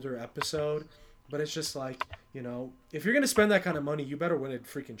an older episode, but it's just like, if you're gonna spend that kind of money, you better win a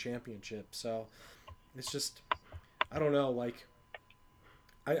freaking championship. So it's just, I don't know, like,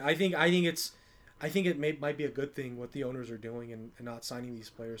 I think it might be a good thing what the owners are doing and not signing these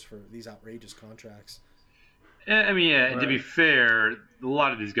players for these outrageous contracts. I mean, yeah, right. To be fair, a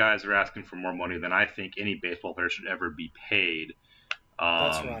lot of these guys are asking for more money than I think any baseball player should ever be paid.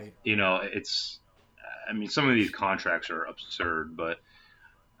 That's right. Some of these contracts are absurd, but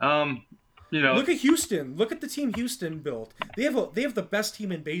look at Houston. Look at the team Houston built. They have the best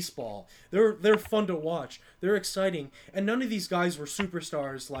team in baseball. They're fun to watch. They're exciting, and none of these guys were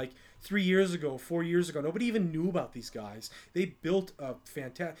superstars like 3 years ago, 4 years ago. Nobody even knew about these guys. They built a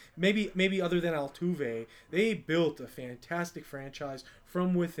fantastic, maybe other than Altuve, they built a fantastic franchise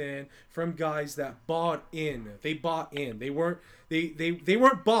from within, from guys that bought in. They bought in. They weren't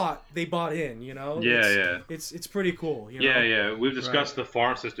bought. They bought in. It's pretty cool. Yeah. We've discussed the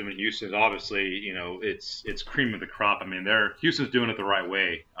farm system in Houston. Obviously, it's cream of the crop. I mean, Houston's doing it the right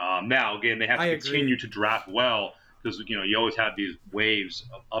way. Now, again, they have to continue to draft well. Because you always have these waves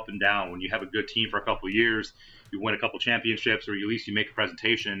of up and down. When you have a good team for a couple of years, you win a couple championships, or at least you make a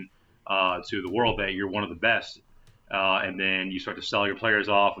presentation to the world that you're one of the best. And then you start to sell your players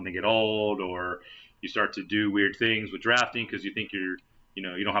off when they get old, or you start to do weird things with drafting because you think you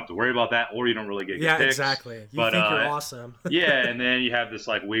don't have to worry about that, or you don't really get good picks. Yeah, exactly. You think you're awesome. Yeah, and then you have this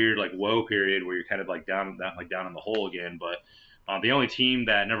like weird like woe period where you're kind of like down in the hole again. But The only team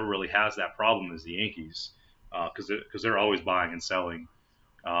that never really has that problem is the Yankees, because they're always buying and selling.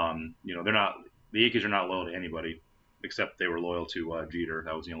 They're not the Yankees are not loyal to anybody except they were loyal to Jeter.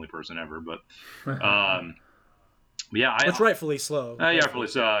 That was the only person ever. But yeah, that's rightfully slow. Yeah, rightfully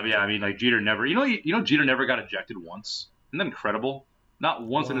so. Yeah, I mean, like Jeter never. Jeter never got ejected once. Isn't that incredible? Not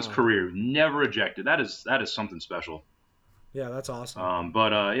once in his career, never ejected. That is something special. Yeah, that's awesome.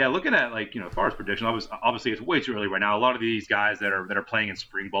 Yeah, looking at as far as prediction, obviously it's way too early right now. A lot of these guys that are playing in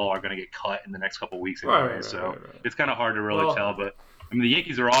spring ball are going to get cut in the next couple of weeks anyway. Right. It's kind of hard to really tell. But I mean, the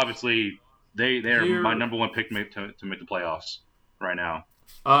Yankees are obviously they're my number one pick to make the playoffs right now.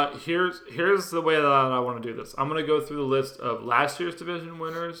 Here's the way that I want to do this. I'm going to go through the list of last year's division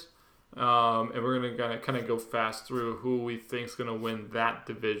winners, and we're going to kind of go fast through who we think is going to win that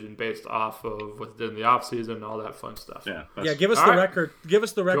division based off of what they did in the offseason and all that fun stuff. Yeah, give us the record. Give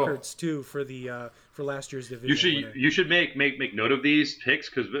us the records too for the for last year's division. You should make note of these picks,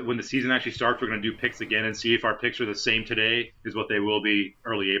 because when the season actually starts, we're going to do picks again and see if our picks are the same today as what they will be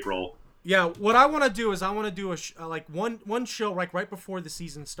early April. Yeah, what I want to do is I want to do one show right before the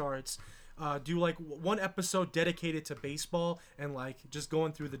season starts. Do like one episode dedicated to baseball and just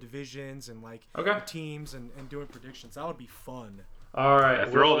going through the divisions and the teams and doing predictions. That would be fun. All right.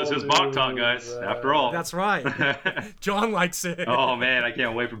 After all, this is Bach Talk, guys. After all. That's right. John likes it. Oh, man, I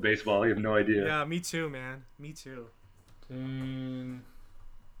can't wait for baseball. I have no idea. Yeah, me too, man. Me too.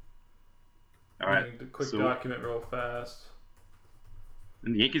 All right. A quick document real fast.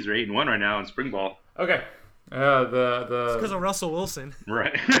 And the Yankees are 8-1 right now in spring ball. Okay. It's because of Russell Wilson.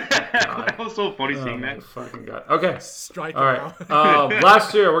 Right. That was so funny seeing that. Fucking God. Okay. Strike all right.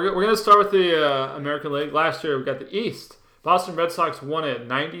 Last year, we're going to start with the American League. Last year, we got the East. Boston Red Sox won it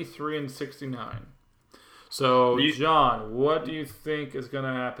 93-69. So, John, what do you think is going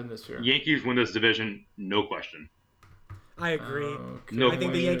to happen this year? Yankees win this division, no question. I agree. No I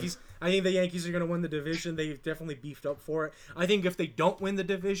think the Yankees are going to win the division. They've definitely beefed up for it. I think if they don't win the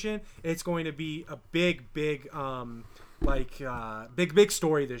division, it's going to be a big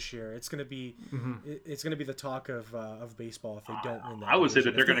story this year. It's going to be it's going to be the talk of baseball if they don't win that. I would division.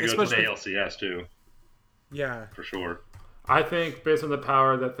 say that they're going to go to the ALCS too. Yeah, for sure. I think based on the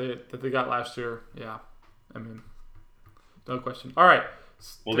power that they got last year, yeah. I mean, no question. All right.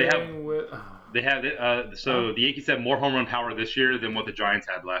 Well, the Yankees have more home run power this year than what the Giants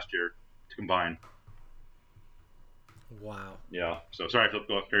had last year to combine. Wow. Yeah. So sorry, Philip.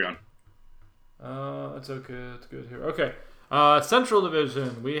 Go carry on. It's okay. It's good here. Okay. Central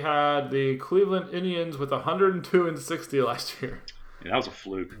Division. We had the Cleveland Indians with 102-60 last year. Yeah, that was a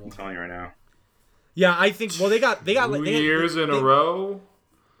fluke. I'm telling you right now. Yeah, I think. Well, they got 2 years in a row.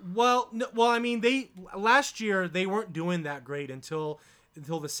 Well, no, I mean, last year they weren't doing that great until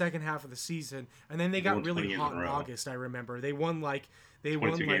the second half of the season, and then they got really hot in August. I remember they won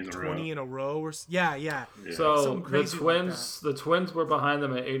 20 in a row, or yeah. So the Twins were behind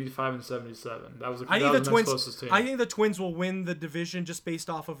them at 85-77. That was I think the Twins. Closest team. I think the Twins will win the division just based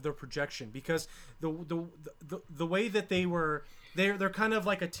off of their projection, because the way that they're kind of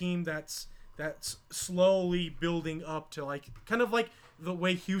like a team that's slowly building up to kind of like the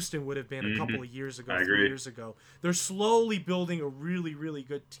way Houston would have been a couple of years ago, 3 years ago. They're slowly building a really, really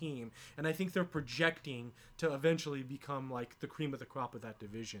good team, and I think they're projecting to eventually become the cream of the crop of that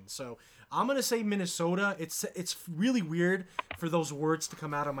division. So I'm gonna say Minnesota. It's really weird for those words to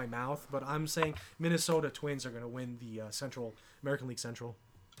come out of my mouth, but I'm saying Minnesota Twins are gonna win the American League Central.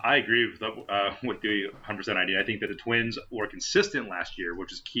 I agree with the 100% idea. I think that the Twins were consistent last year,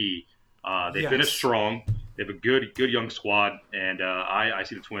 which is key. They finished strong. They have a good young squad, and I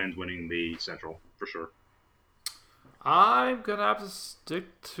see the Twins winning the Central for sure. I'm gonna have to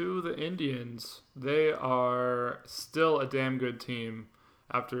stick to the Indians. They are still a damn good team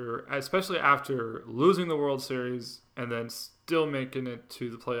especially after losing the World Series and then still making it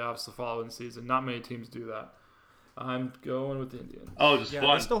to the playoffs the following season. Not many teams do that. I'm going with the Indians. Oh, just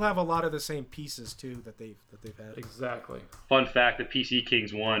fun. They still have a lot of the same pieces too that they've had. Exactly. Fun fact: the PC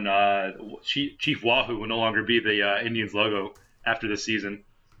Kings won. Chief Wahoo will no longer be the Indians logo after this season.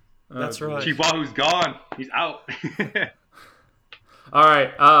 That's right. Chief Wahoo's gone. He's out. All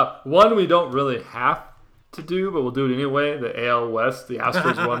right. One we don't really have to do, but we'll do it anyway. The AL West. The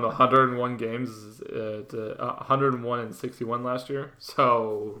Astros won 101 games, to 101-61 last year.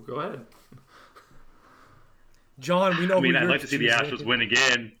 So go ahead. John, we know. I'd like to see the Astros win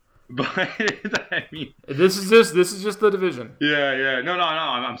again, but I mean, this is just the division. Yeah. No.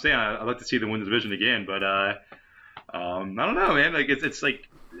 I'm saying I'd like to see them win the division again, but I don't know, man. It's like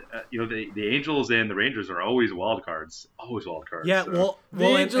the Angels and the Rangers are always wild cards. Always wild cards. Yeah, so. The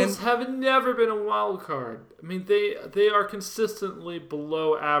Angels have never been a wild card. I mean, they are consistently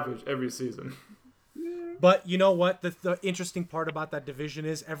below average every season. But you know what? The interesting part about that division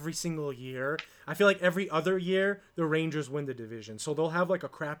is every single year, I feel like every other year, the Rangers win the division. So they'll have like a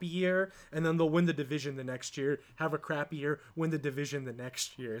crappy year, and then they'll win the division the next year, have a crappy year, win the division the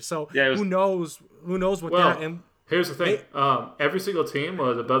next year. So who knows what that... And here's the thing. Every single team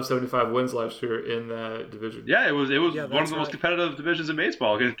was above 75 wins last year in that division. Yeah, it was one of the most competitive divisions in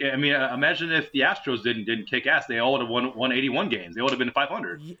baseball. I mean, imagine if the Astros didn't kick ass. They all would have won 181 games. They would have been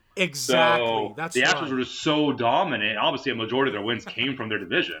 500. Exactly. So That's the Astros were just so dominant. Obviously, a majority of their wins came from their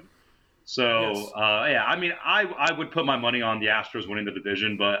division. So, Yes. I mean, I would put my money on the Astros winning the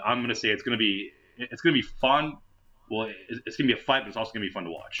division, but I'm going to say it's going to be fun. Well, it's going to be a fight, but it's also going to be fun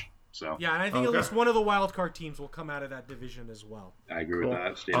to watch. So yeah, and I think at least one of the wild card teams will come out of that division as well. I agree with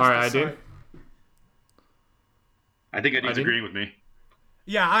that. All right, I do. I think Eddie's agreeing with me.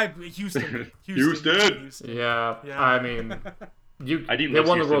 Yeah, Houston. Yeah, I mean, they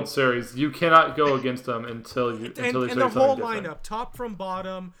won the World Series. You cannot go against them until they and the whole lineup, top from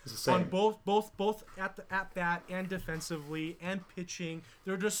bottom, on both at bat and defensively and pitching,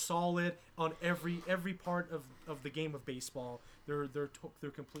 they're just solid on every part of the game of baseball. They're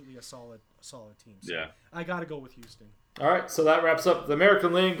completely a solid team. So yeah, I got to go with Houston. All right, so that wraps up the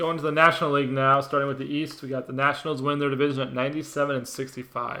American League. Going to the National League now, starting with the East. We got the Nationals winning their division at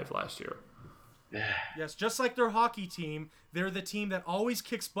 97-65 last year. Yes, just like their hockey team, they're the team that always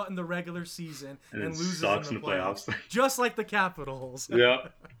kicks butt in the regular season and loses in the playoffs. Just like the Capitals. Yeah.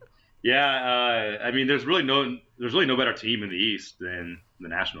 I mean, there's really no better team in the East than the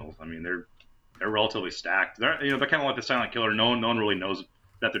Nationals. I mean, they're relatively stacked. They're kind of like the silent killer. No one really knows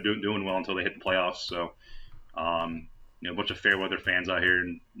that they're doing well until they hit the playoffs. So, a bunch of fair weather fans out here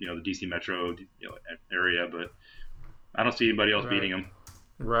in the DC metro area, but I don't see anybody else beating them.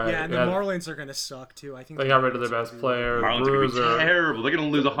 Right. Yeah, and the Marlins are going to suck too. I think they got rid of their best player. Marlins are going to be terrible. They're going to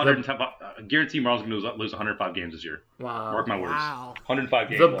lose 110. I guarantee Marlins are going to lose 105 games this year. Wow. Mark my words. 105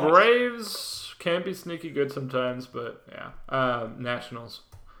 games. The Braves can be sneaky good sometimes, but yeah, Nationals.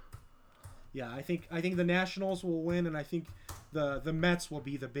 Yeah, I think the Nationals will win, and I think the Mets will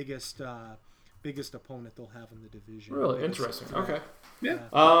be the biggest opponent they'll have in the division. Really interesting. Okay.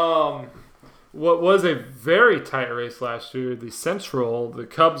 Yeah. What was a very tight race last year, the Central, the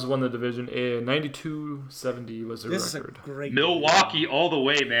Cubs won the division. 92-70 was their record. Is a great Milwaukee division. All the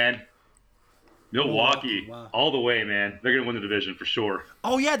way, man. Milwaukee, wow. All the way, man. They're gonna win the division for sure.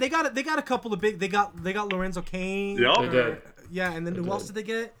 Oh yeah, they got a couple of big. They got Lorenzo Cain. Yep. They did. Yeah, and then who else did they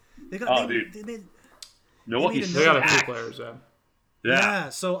get? They got. Milwaukee's they got a few players. Yeah.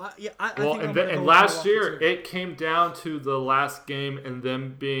 So I think and last year it came down to the last game and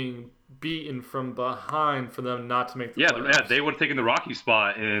them being beaten from behind for them not to make the playoffs. Yeah, they would have taken the Rocky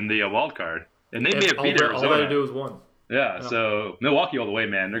spot in the wild card, and they may have beat Arizona. All they had to do was one. Yeah, so Milwaukee all the way,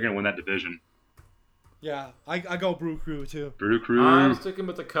 man. They're gonna win that division. Yeah, I go Brew Crew too. Brew Crew. I'm sticking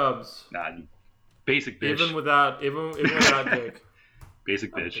with the Cubs. Nah, you basic bitch. Even without Jake.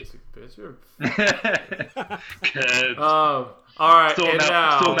 Basic bitch. Basic bitch. All right, still and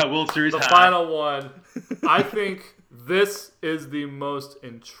in that World Series. The final one. I think this is the most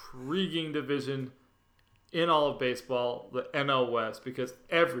intriguing division in all of baseball, the NL West, because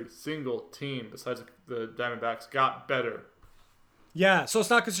every single team besides the Diamondbacks got better. Yeah, so it's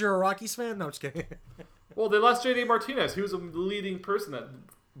not because you're a Rockies fan? No, I'm just kidding. Well, they lost J.D. Martinez. He was a leading person that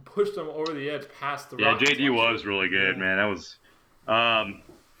pushed them over the edge past the Rockies. Yeah, J.D. was really good, man. That was...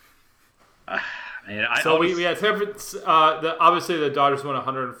 we had obviously the Dodgers won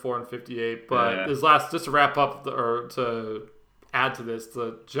 104-58, but just to wrap up or to add to this,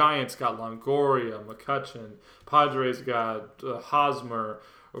 the Giants got Longoria, McCutchen, Padres got Hosmer,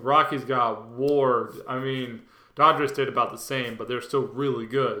 Rockies got Ward. I mean, Dodgers stayed about the same, but they're still really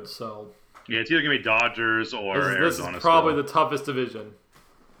good. So yeah, it's either gonna be Dodgers or Arizona. This is probably the toughest division.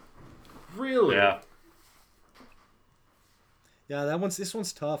 Really? Yeah. Yeah, this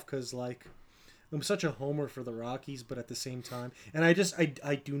one's tough because I'm such a homer for the Rockies, but at the same time, and I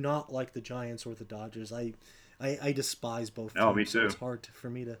do not like the Giants or the Dodgers. I despise both teams. Oh, me too. So it's hard for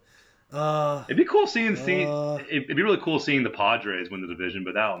me to. It'd be cool seeing. It'd be really cool seeing the Padres win the division,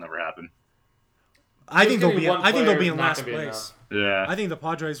 but that'll never happen. I think they'll be in last place. Yeah. I think the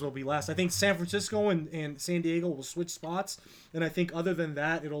Padres will be last. I think San Francisco and San Diego will switch spots, and I think other than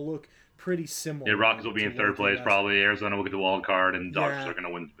that, it'll look pretty similar. Yeah, Rockies will be in third place probably. Arizona will get the wild card, and Dodgers are going to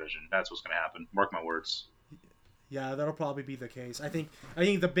win the division. That's what's going to happen. Mark my words. Yeah, that'll probably be the case. I think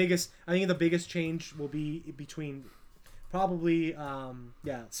the biggest change will be between probably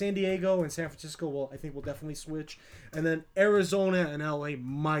San Diego and San Francisco I think will definitely switch, and then Arizona and LA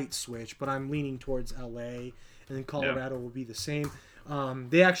might switch, but I'm leaning towards LA, and then Colorado will be the same.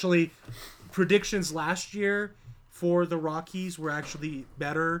 They actually predictions last year for the Rockies were actually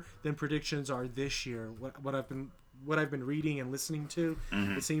better than predictions are this year. What I've been reading and listening to,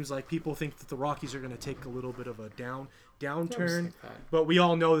 it seems like people think that the Rockies are going to take a little bit of a downturn, but we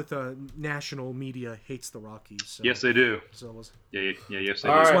all know that the national media hates the Rockies. So. Yes, they do. So yes, they do.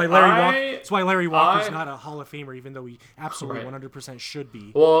 That's why Larry Walker's not a Hall of Famer, even though he absolutely 100% should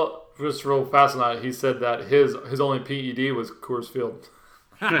be. Well, just real fast on that, he said that his only PED was Coors Field.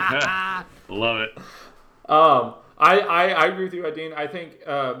 Love it. I agree with you, Dean. I think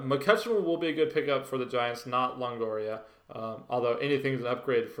McCutcheon will be a good pickup for the Giants, not Longoria. Although anything's an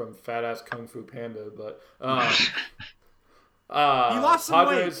upgrade from fat ass Kung Fu Panda, but he lost some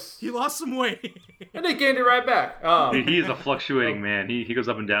Padres, weight. He lost some weight, and they gained it right back. He is a fluctuating man. He goes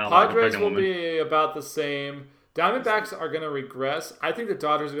up and down. Padres will be about the same. Diamondbacks are going to regress. I think the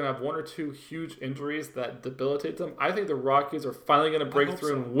Dodgers are going to have one or two huge injuries that debilitate them. I think the Rockies are finally going to break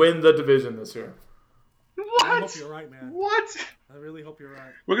through and win the division this year. What? I hope you're right, man. What? I really hope you're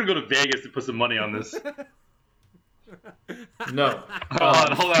right. We're going to go to Vegas to put some money on this. No.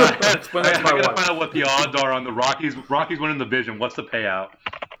 Hold on. That's my I gotta wife. find out what the odds are on the Rockies. Rockies winning the division. What's the payout?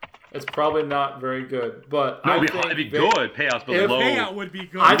 It's probably not very good, but No, I it'd think be good payouts, but low. Payout would be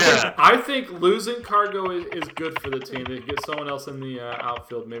good. I think losing Cargo is good for the team. They can get someone else in the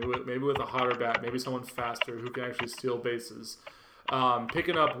outfield, maybe with a hotter bat, maybe someone faster who can actually steal bases.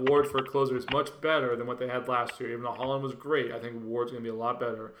 Picking up Ward for a closer is much better than what they had last year. Even though Holland was great, I think Ward's going to be a lot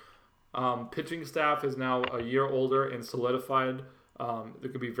better. Pitching staff is now a year older and solidified. They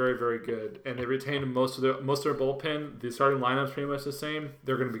could be very, very good, and they retained most of their bullpen. The starting lineup's pretty much the same.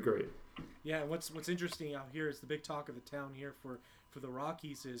 They're going to be great. Yeah, what's interesting out here is the big talk of the town here for the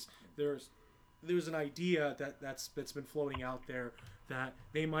Rockies is there's an idea that's been floating out there that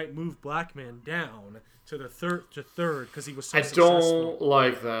they might move Blackman down to third because he was so successful. Don't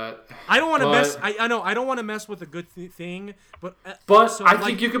like that. I don't want to mess. I know I don't want to mess with a good thing, but also, I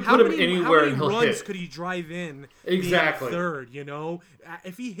think you can put him anywhere and he'll hit. How many runs could he drive in? Exactly. Being third,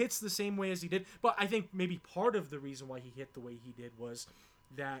 if he hits the same way as he did. But I think maybe part of the reason why he hit the way he did was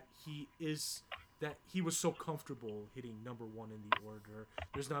that he was so comfortable hitting number one in the order.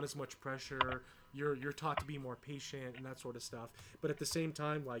 There's not as much pressure. You're taught to be more patient and that sort of stuff. But at the same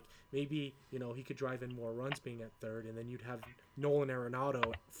time, like maybe he could drive in more runs being at third, and then you'd have Nolan Arenado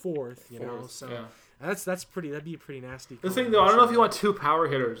at fourth. So yeah. that'd be a pretty nasty. The thing though, I don't know if you want two power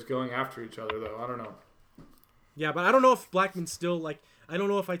hitters going after each other though. I don't know. Yeah, but I don't know if Blackman's still I don't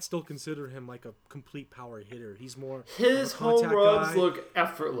know if I'd still consider him like a complete power hitter. He's more his home runs look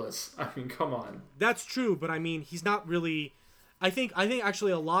effortless. I mean, come on. That's true, but I mean, he's not really. I think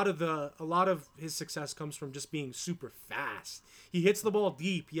actually a lot of his success comes from just being super fast. He hits the ball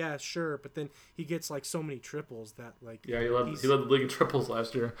deep, yeah, sure, but then he gets like so many triples that like he led the league in triples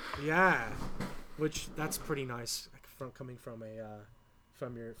last year. Yeah, which that's pretty nice coming from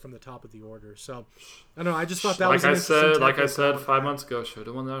from the top of the order. So I don't know. I just thought that was an interesting like I said 5 months ago. Should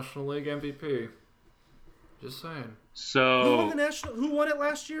have won the National League MVP. Just saying. So who won it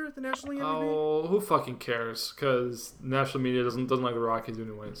last year? The National League MVP? Oh, who fucking cares? Because national media doesn't like the Rockies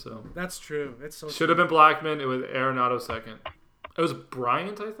anyway. So that's true. It's so should have been Blackman. It was Arenado second. It was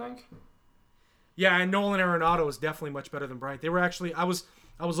Bryant, I think. Yeah, and Nolan Arenado is definitely much better than Bryant. They were actually I was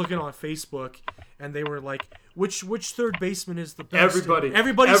looking on Facebook and they were like, which third baseman is the best? Everybody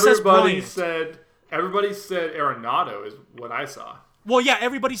says Bryant. Everybody said Arenado is what I saw. Well, yeah,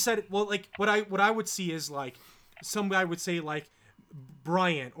 everybody said. Well, like what I would see is like some guy would say like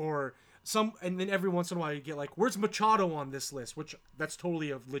Bryant or some, and then every once in a while you get like, where's Machado on this list? Which that's totally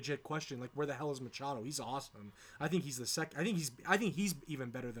a legit question. Like, where the hell is Machado? He's awesome. I think he's the second. I think he's even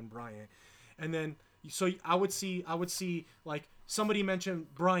better than Bryant. And then so I would see like somebody mention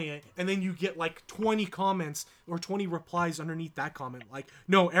Bryant, and then you get like 20 comments or 20 replies underneath that comment, like,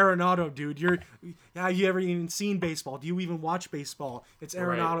 no, Arenado, dude, have you ever even seen baseball? Do you even watch baseball? It's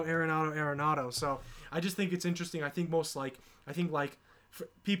Arenado, right. Arenado. So I just think it's interesting. I think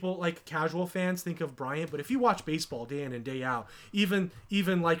people like casual fans think of Bryant, but if you watch baseball day in and day out, even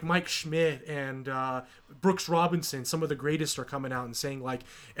like Mike Schmidt and Brooks Robinson, some of the greatest, are coming out and saying like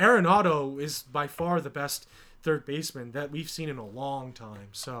Arenado is by far the best third baseman that we've seen in a long time.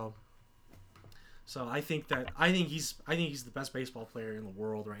 So I think he's the best baseball player in the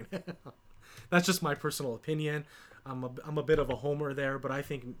world right now. That's just my personal opinion. I'm a bit of a homer there, but I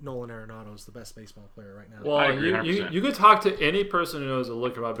think Nolan Arenado is the best baseball player right now. Well, you could talk to any person who knows a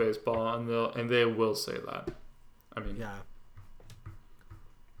lick about baseball, and they will say that. I mean, Yeah.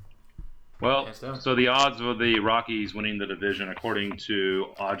 Well, so the odds of the Rockies winning the division, according to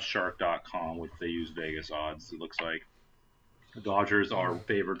Oddshark.com, which they use Vegas odds, it looks like the Dodgers are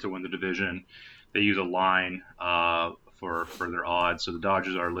favored to win the division. They use a line for their odds. So the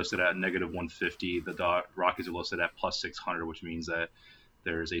Dodgers are listed at -150. The Rockies are listed at +600, which means that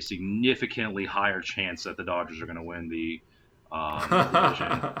there's a significantly higher chance that the Dodgers are going to win the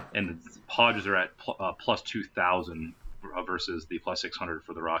division. And the Padres are at +2,000 versus the +600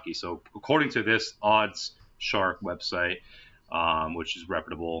 for the Rockies. So according to this Odds Shark website, which is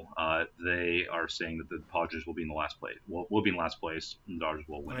reputable, they are saying that the Padres will be in the last place. Will be in last place, and the Dodgers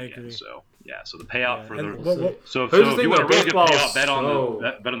will win again. Agree. So yeah, so the payout for the so if Here's the you want a really good payout, bet so...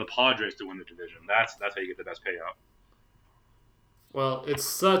 on the Padres to win the division. That's how you get the best payout. Well, it's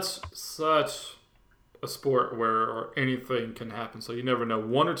such a sport where anything can happen, so you never know.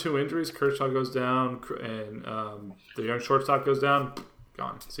 1 or 2 injuries, Kershaw goes down, and the young shortstop goes down,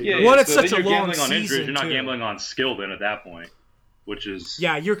 gone. It's such a long gambling on season, injuries. You're not too. gambling on skill then at that point, which is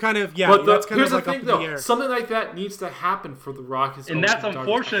you're kind of But that's kind here's of like the thing, up in though. the air. Something like that needs to happen for the Rockies, and that's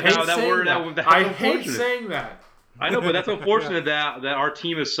unfortunate. I hate saying that. I know, but that's unfortunate that our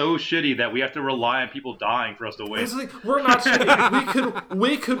team is so shitty that we have to rely on people dying for us to win. We're not shitty.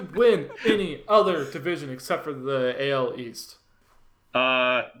 We could win any other division except for the AL East.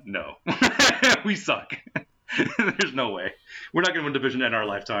 No. We suck. There's no way. We're not going to win division in our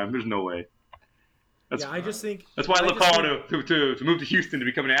lifetime. There's no way. I just think that's why I look forward to move to Houston to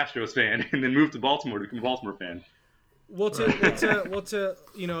become an Astros fan, and then move to Baltimore to become a Baltimore fan. Well, to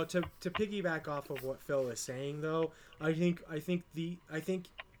piggyback off of what Phil is saying, though, I think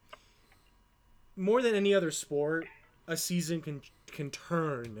more than any other sport, a season can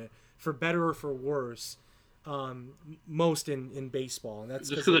turn for better or for worse. Most in baseball, and that's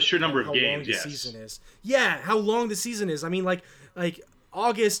just because of the sheer number of games. Yes, season is. Yeah, how long the season is. I mean, like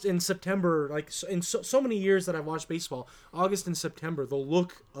August and September, like in so many years that I've watched baseball, August and September, the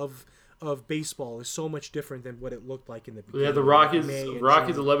look of baseball is so much different than what it looked like in the beginning. Yeah, the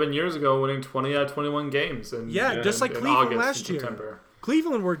Rockies 11 years ago winning 20 out of 21 games. Just like Cleveland last year. September.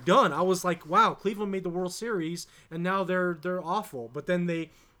 Cleveland were done. I was like, wow, Cleveland made the World Series, and now they're awful. But then they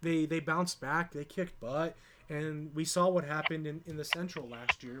bounced back. They kicked butt, and we saw what happened in the Central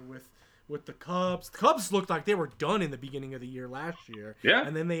last year with the Cubs. The Cubs looked like they were done in the beginning of the year last year. Yeah.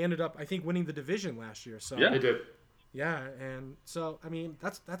 And then they ended up, I think, winning the division last year. So yeah, they did. Yeah, and so I mean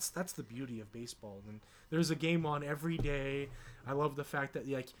that's the beauty of baseball. And there's a game on every day. I love the fact that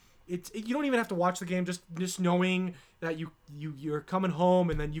you don't even have to watch the game, just knowing that you're coming home,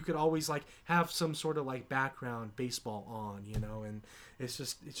 and then you could always like have some sort of like background baseball on, and it's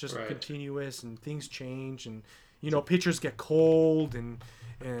just right. Continuous, and things change, and pitchers get cold, and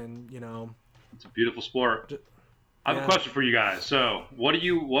it's a beautiful sport. I have a question for you guys. So, what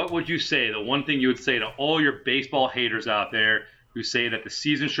would you say? The one thing you would say to all your baseball haters out there who say that the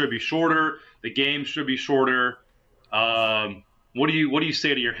season should be shorter, the game should be shorter. What do you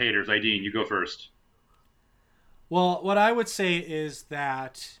say to your haters? Aideen, you go first. Well, what I would say is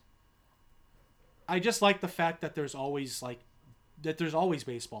that I just like the fact that there's always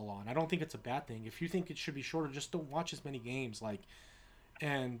baseball on. I don't think it's a bad thing. If you think it should be shorter, just don't watch as many games.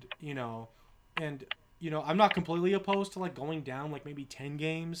 I'm not completely opposed to like going down like maybe 10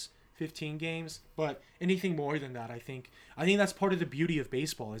 games, 15 games, but anything more than that, I think that's part of the beauty of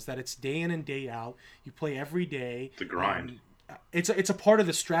baseball, is that it's day in and day out. You play every day. It's a grind. It's a part of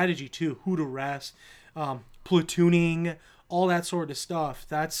the strategy too. Who to rest, platooning, all that sort of stuff.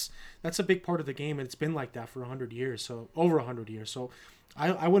 That's a big part of the game, and it's been like that for 100 years. So over 100 years. So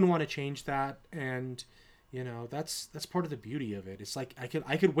I wouldn't want to change that, and that's part of the beauty of it. It's like I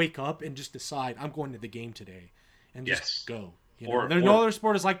could wake up and just decide I'm going to the game today, and just go. There's no other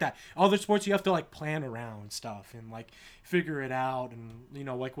sport is like that. Other sports you have to like plan around stuff and like figure it out, and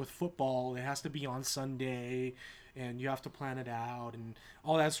like with football it has to be on Sunday, and you have to plan it out and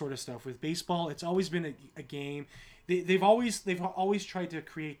all that sort of stuff. With baseball, it's always been a game. They've always tried to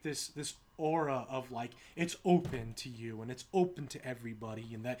create this aura of like it's open to you and it's open to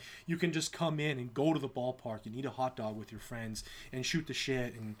everybody, and that you can just come in and go to the ballpark and eat a hot dog with your friends and shoot the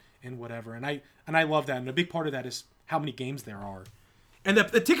shit and whatever. And I love that. And a big part of that is how many games there are. And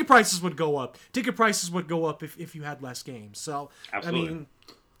the ticket prices would go up. Ticket prices would go up if you had less games. So absolutely. I mean,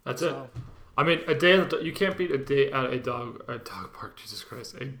 that's it. I mean, a day you can't beat a day at a dog park. Jesus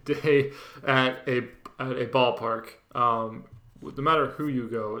Christ, a day at a ballpark. No matter who you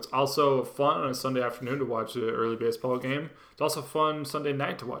go, it's also fun on a Sunday afternoon to watch an early baseball game. It's also fun Sunday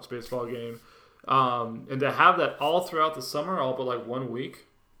night to watch a baseball game, and to have that all throughout the summer, all but like 1 week,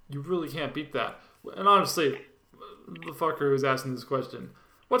 you really can't beat that. And honestly, the fucker who's asking this question.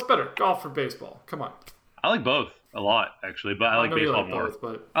 What's better, golf or baseball? Come on. I like both a lot, actually, but I like baseball more. Both,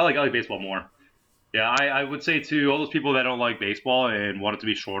 but... I like baseball more. Yeah, I would say to all those people that don't like baseball and want it to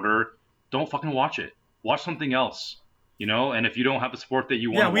be shorter, don't fucking watch it. Watch something else. And if you don't have a sport that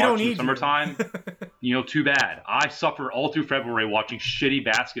you want to watch in the summertime, too bad. I suffer all through February watching shitty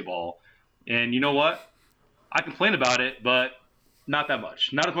basketball. And you know what? I complain about it, but not that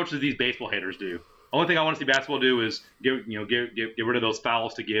much. Not as much as these baseball haters do. Only thing I want to see basketball do is get rid of those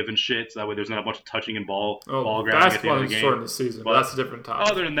fouls to give and shit, so that way there's not a bunch of touching and ball grabbing at the end of the game. Shorten the season, but that's a different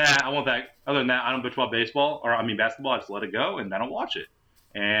topic. Other than that, I don't bitch about baseball, basketball. I just let it go and I don't watch it.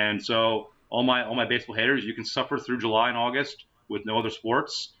 And so all my baseball haters, you can suffer through July and August with no other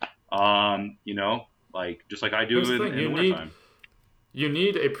sports. Just like I do in the wintertime. You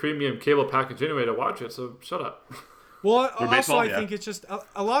need a premium cable package anyway to watch it, so shut up. Well, also I think it's just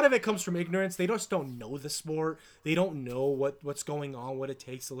a lot of it comes from ignorance. They just don't know the sport. They don't know what's going on, what it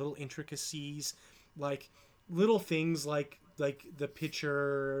takes, the little intricacies, like little things like the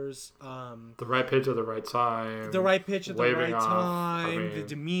pitchers, the right pitch at the right time, the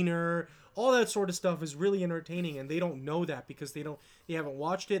demeanor, all that sort of stuff is really entertaining, and they don't know that because they haven't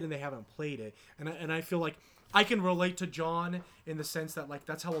watched it and they haven't played it. And I feel like I can relate to John in the sense that like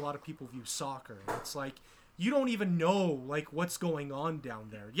that's how a lot of people view soccer. It's like you don't even know like what's going on down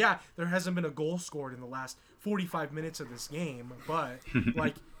there. Yeah, there hasn't been a goal scored in the last 45 minutes of this game, but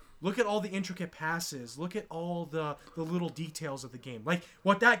like look at all the intricate passes. Look at all the little details of the game. Like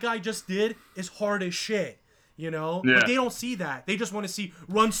what that guy just did is hard as shit. Yeah. But they don't see that. They just want to see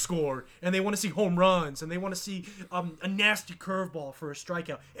runs scored, and they want to see home runs, and they want to see a nasty curveball for a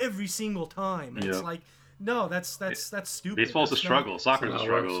strikeout every single time. And it's like, no, that's stupid. Baseball's a struggle. Soccer's a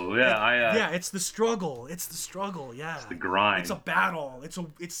struggle. Yeah, it's the struggle. It's the struggle. Yeah, it's the grind. It's a battle.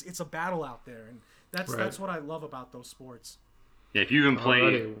 It's a battle out there, and that's what I love about those sports. Yeah, if you even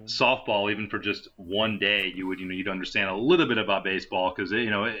played softball, even for just one day, you'd understand a little bit about baseball because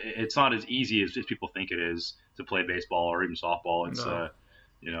it's not as easy as people think it is to play baseball or even softball. It's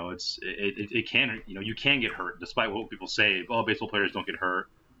it can you can get hurt despite what people say. Oh, baseball players don't get hurt.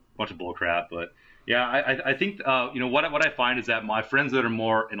 Bunch of bull crap. But yeah, I think what I find is that my friends that are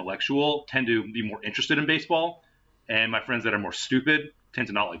more intellectual tend to be more interested in baseball, and my friends that are more stupid tend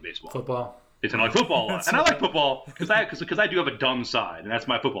to not like baseball. Football. It's like football a lot. And I like football because I do have a dumb side, and that's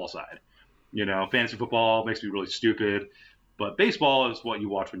my football side. Fantasy football makes me really stupid, but baseball is what you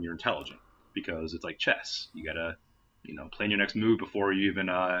watch when you're intelligent because it's like chess. You gotta, plan your next move before you even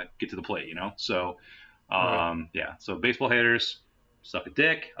get to the plate. So, yeah. So baseball haters, suck a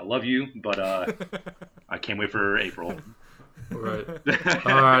dick. I love you, but I can't wait for April. Right.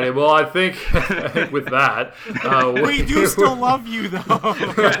 All righty. Well, I think with that, we do still love you, though.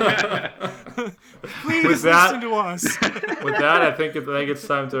 Please listen to us. With that, I think it's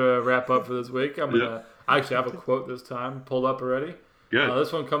time to wrap up for this week. I'm gonna actually have a quote this time pulled up already. Good.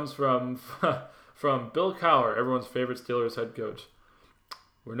 This one comes from Bill Cowher, everyone's favorite Steelers head coach.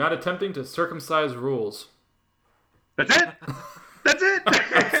 We're not attempting to circumcise rules. That's it. That's it.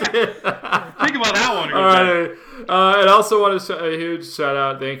 Think about that one. All right. And I also want to a huge shout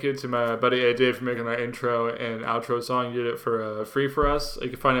out, thank you to my buddy AJ for making our intro and outro song. He did it for free for us. You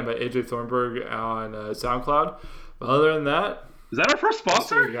can find him at AJ Thornburg on SoundCloud. But other than that, is that our first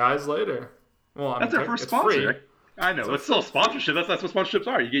sponsor? See you guys later. Well, that's our first sponsor. Free. I know. It's still a sponsorship. That's what sponsorships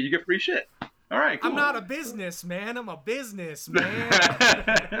are. You get free shit. All right, cool. I'm not a business man. I'm a business man.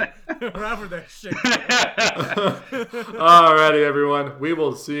 Whatever that shit. Alrighty, everyone. We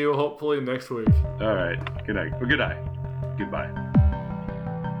will see you hopefully next week. All right. Good night. Or good night. Goodbye.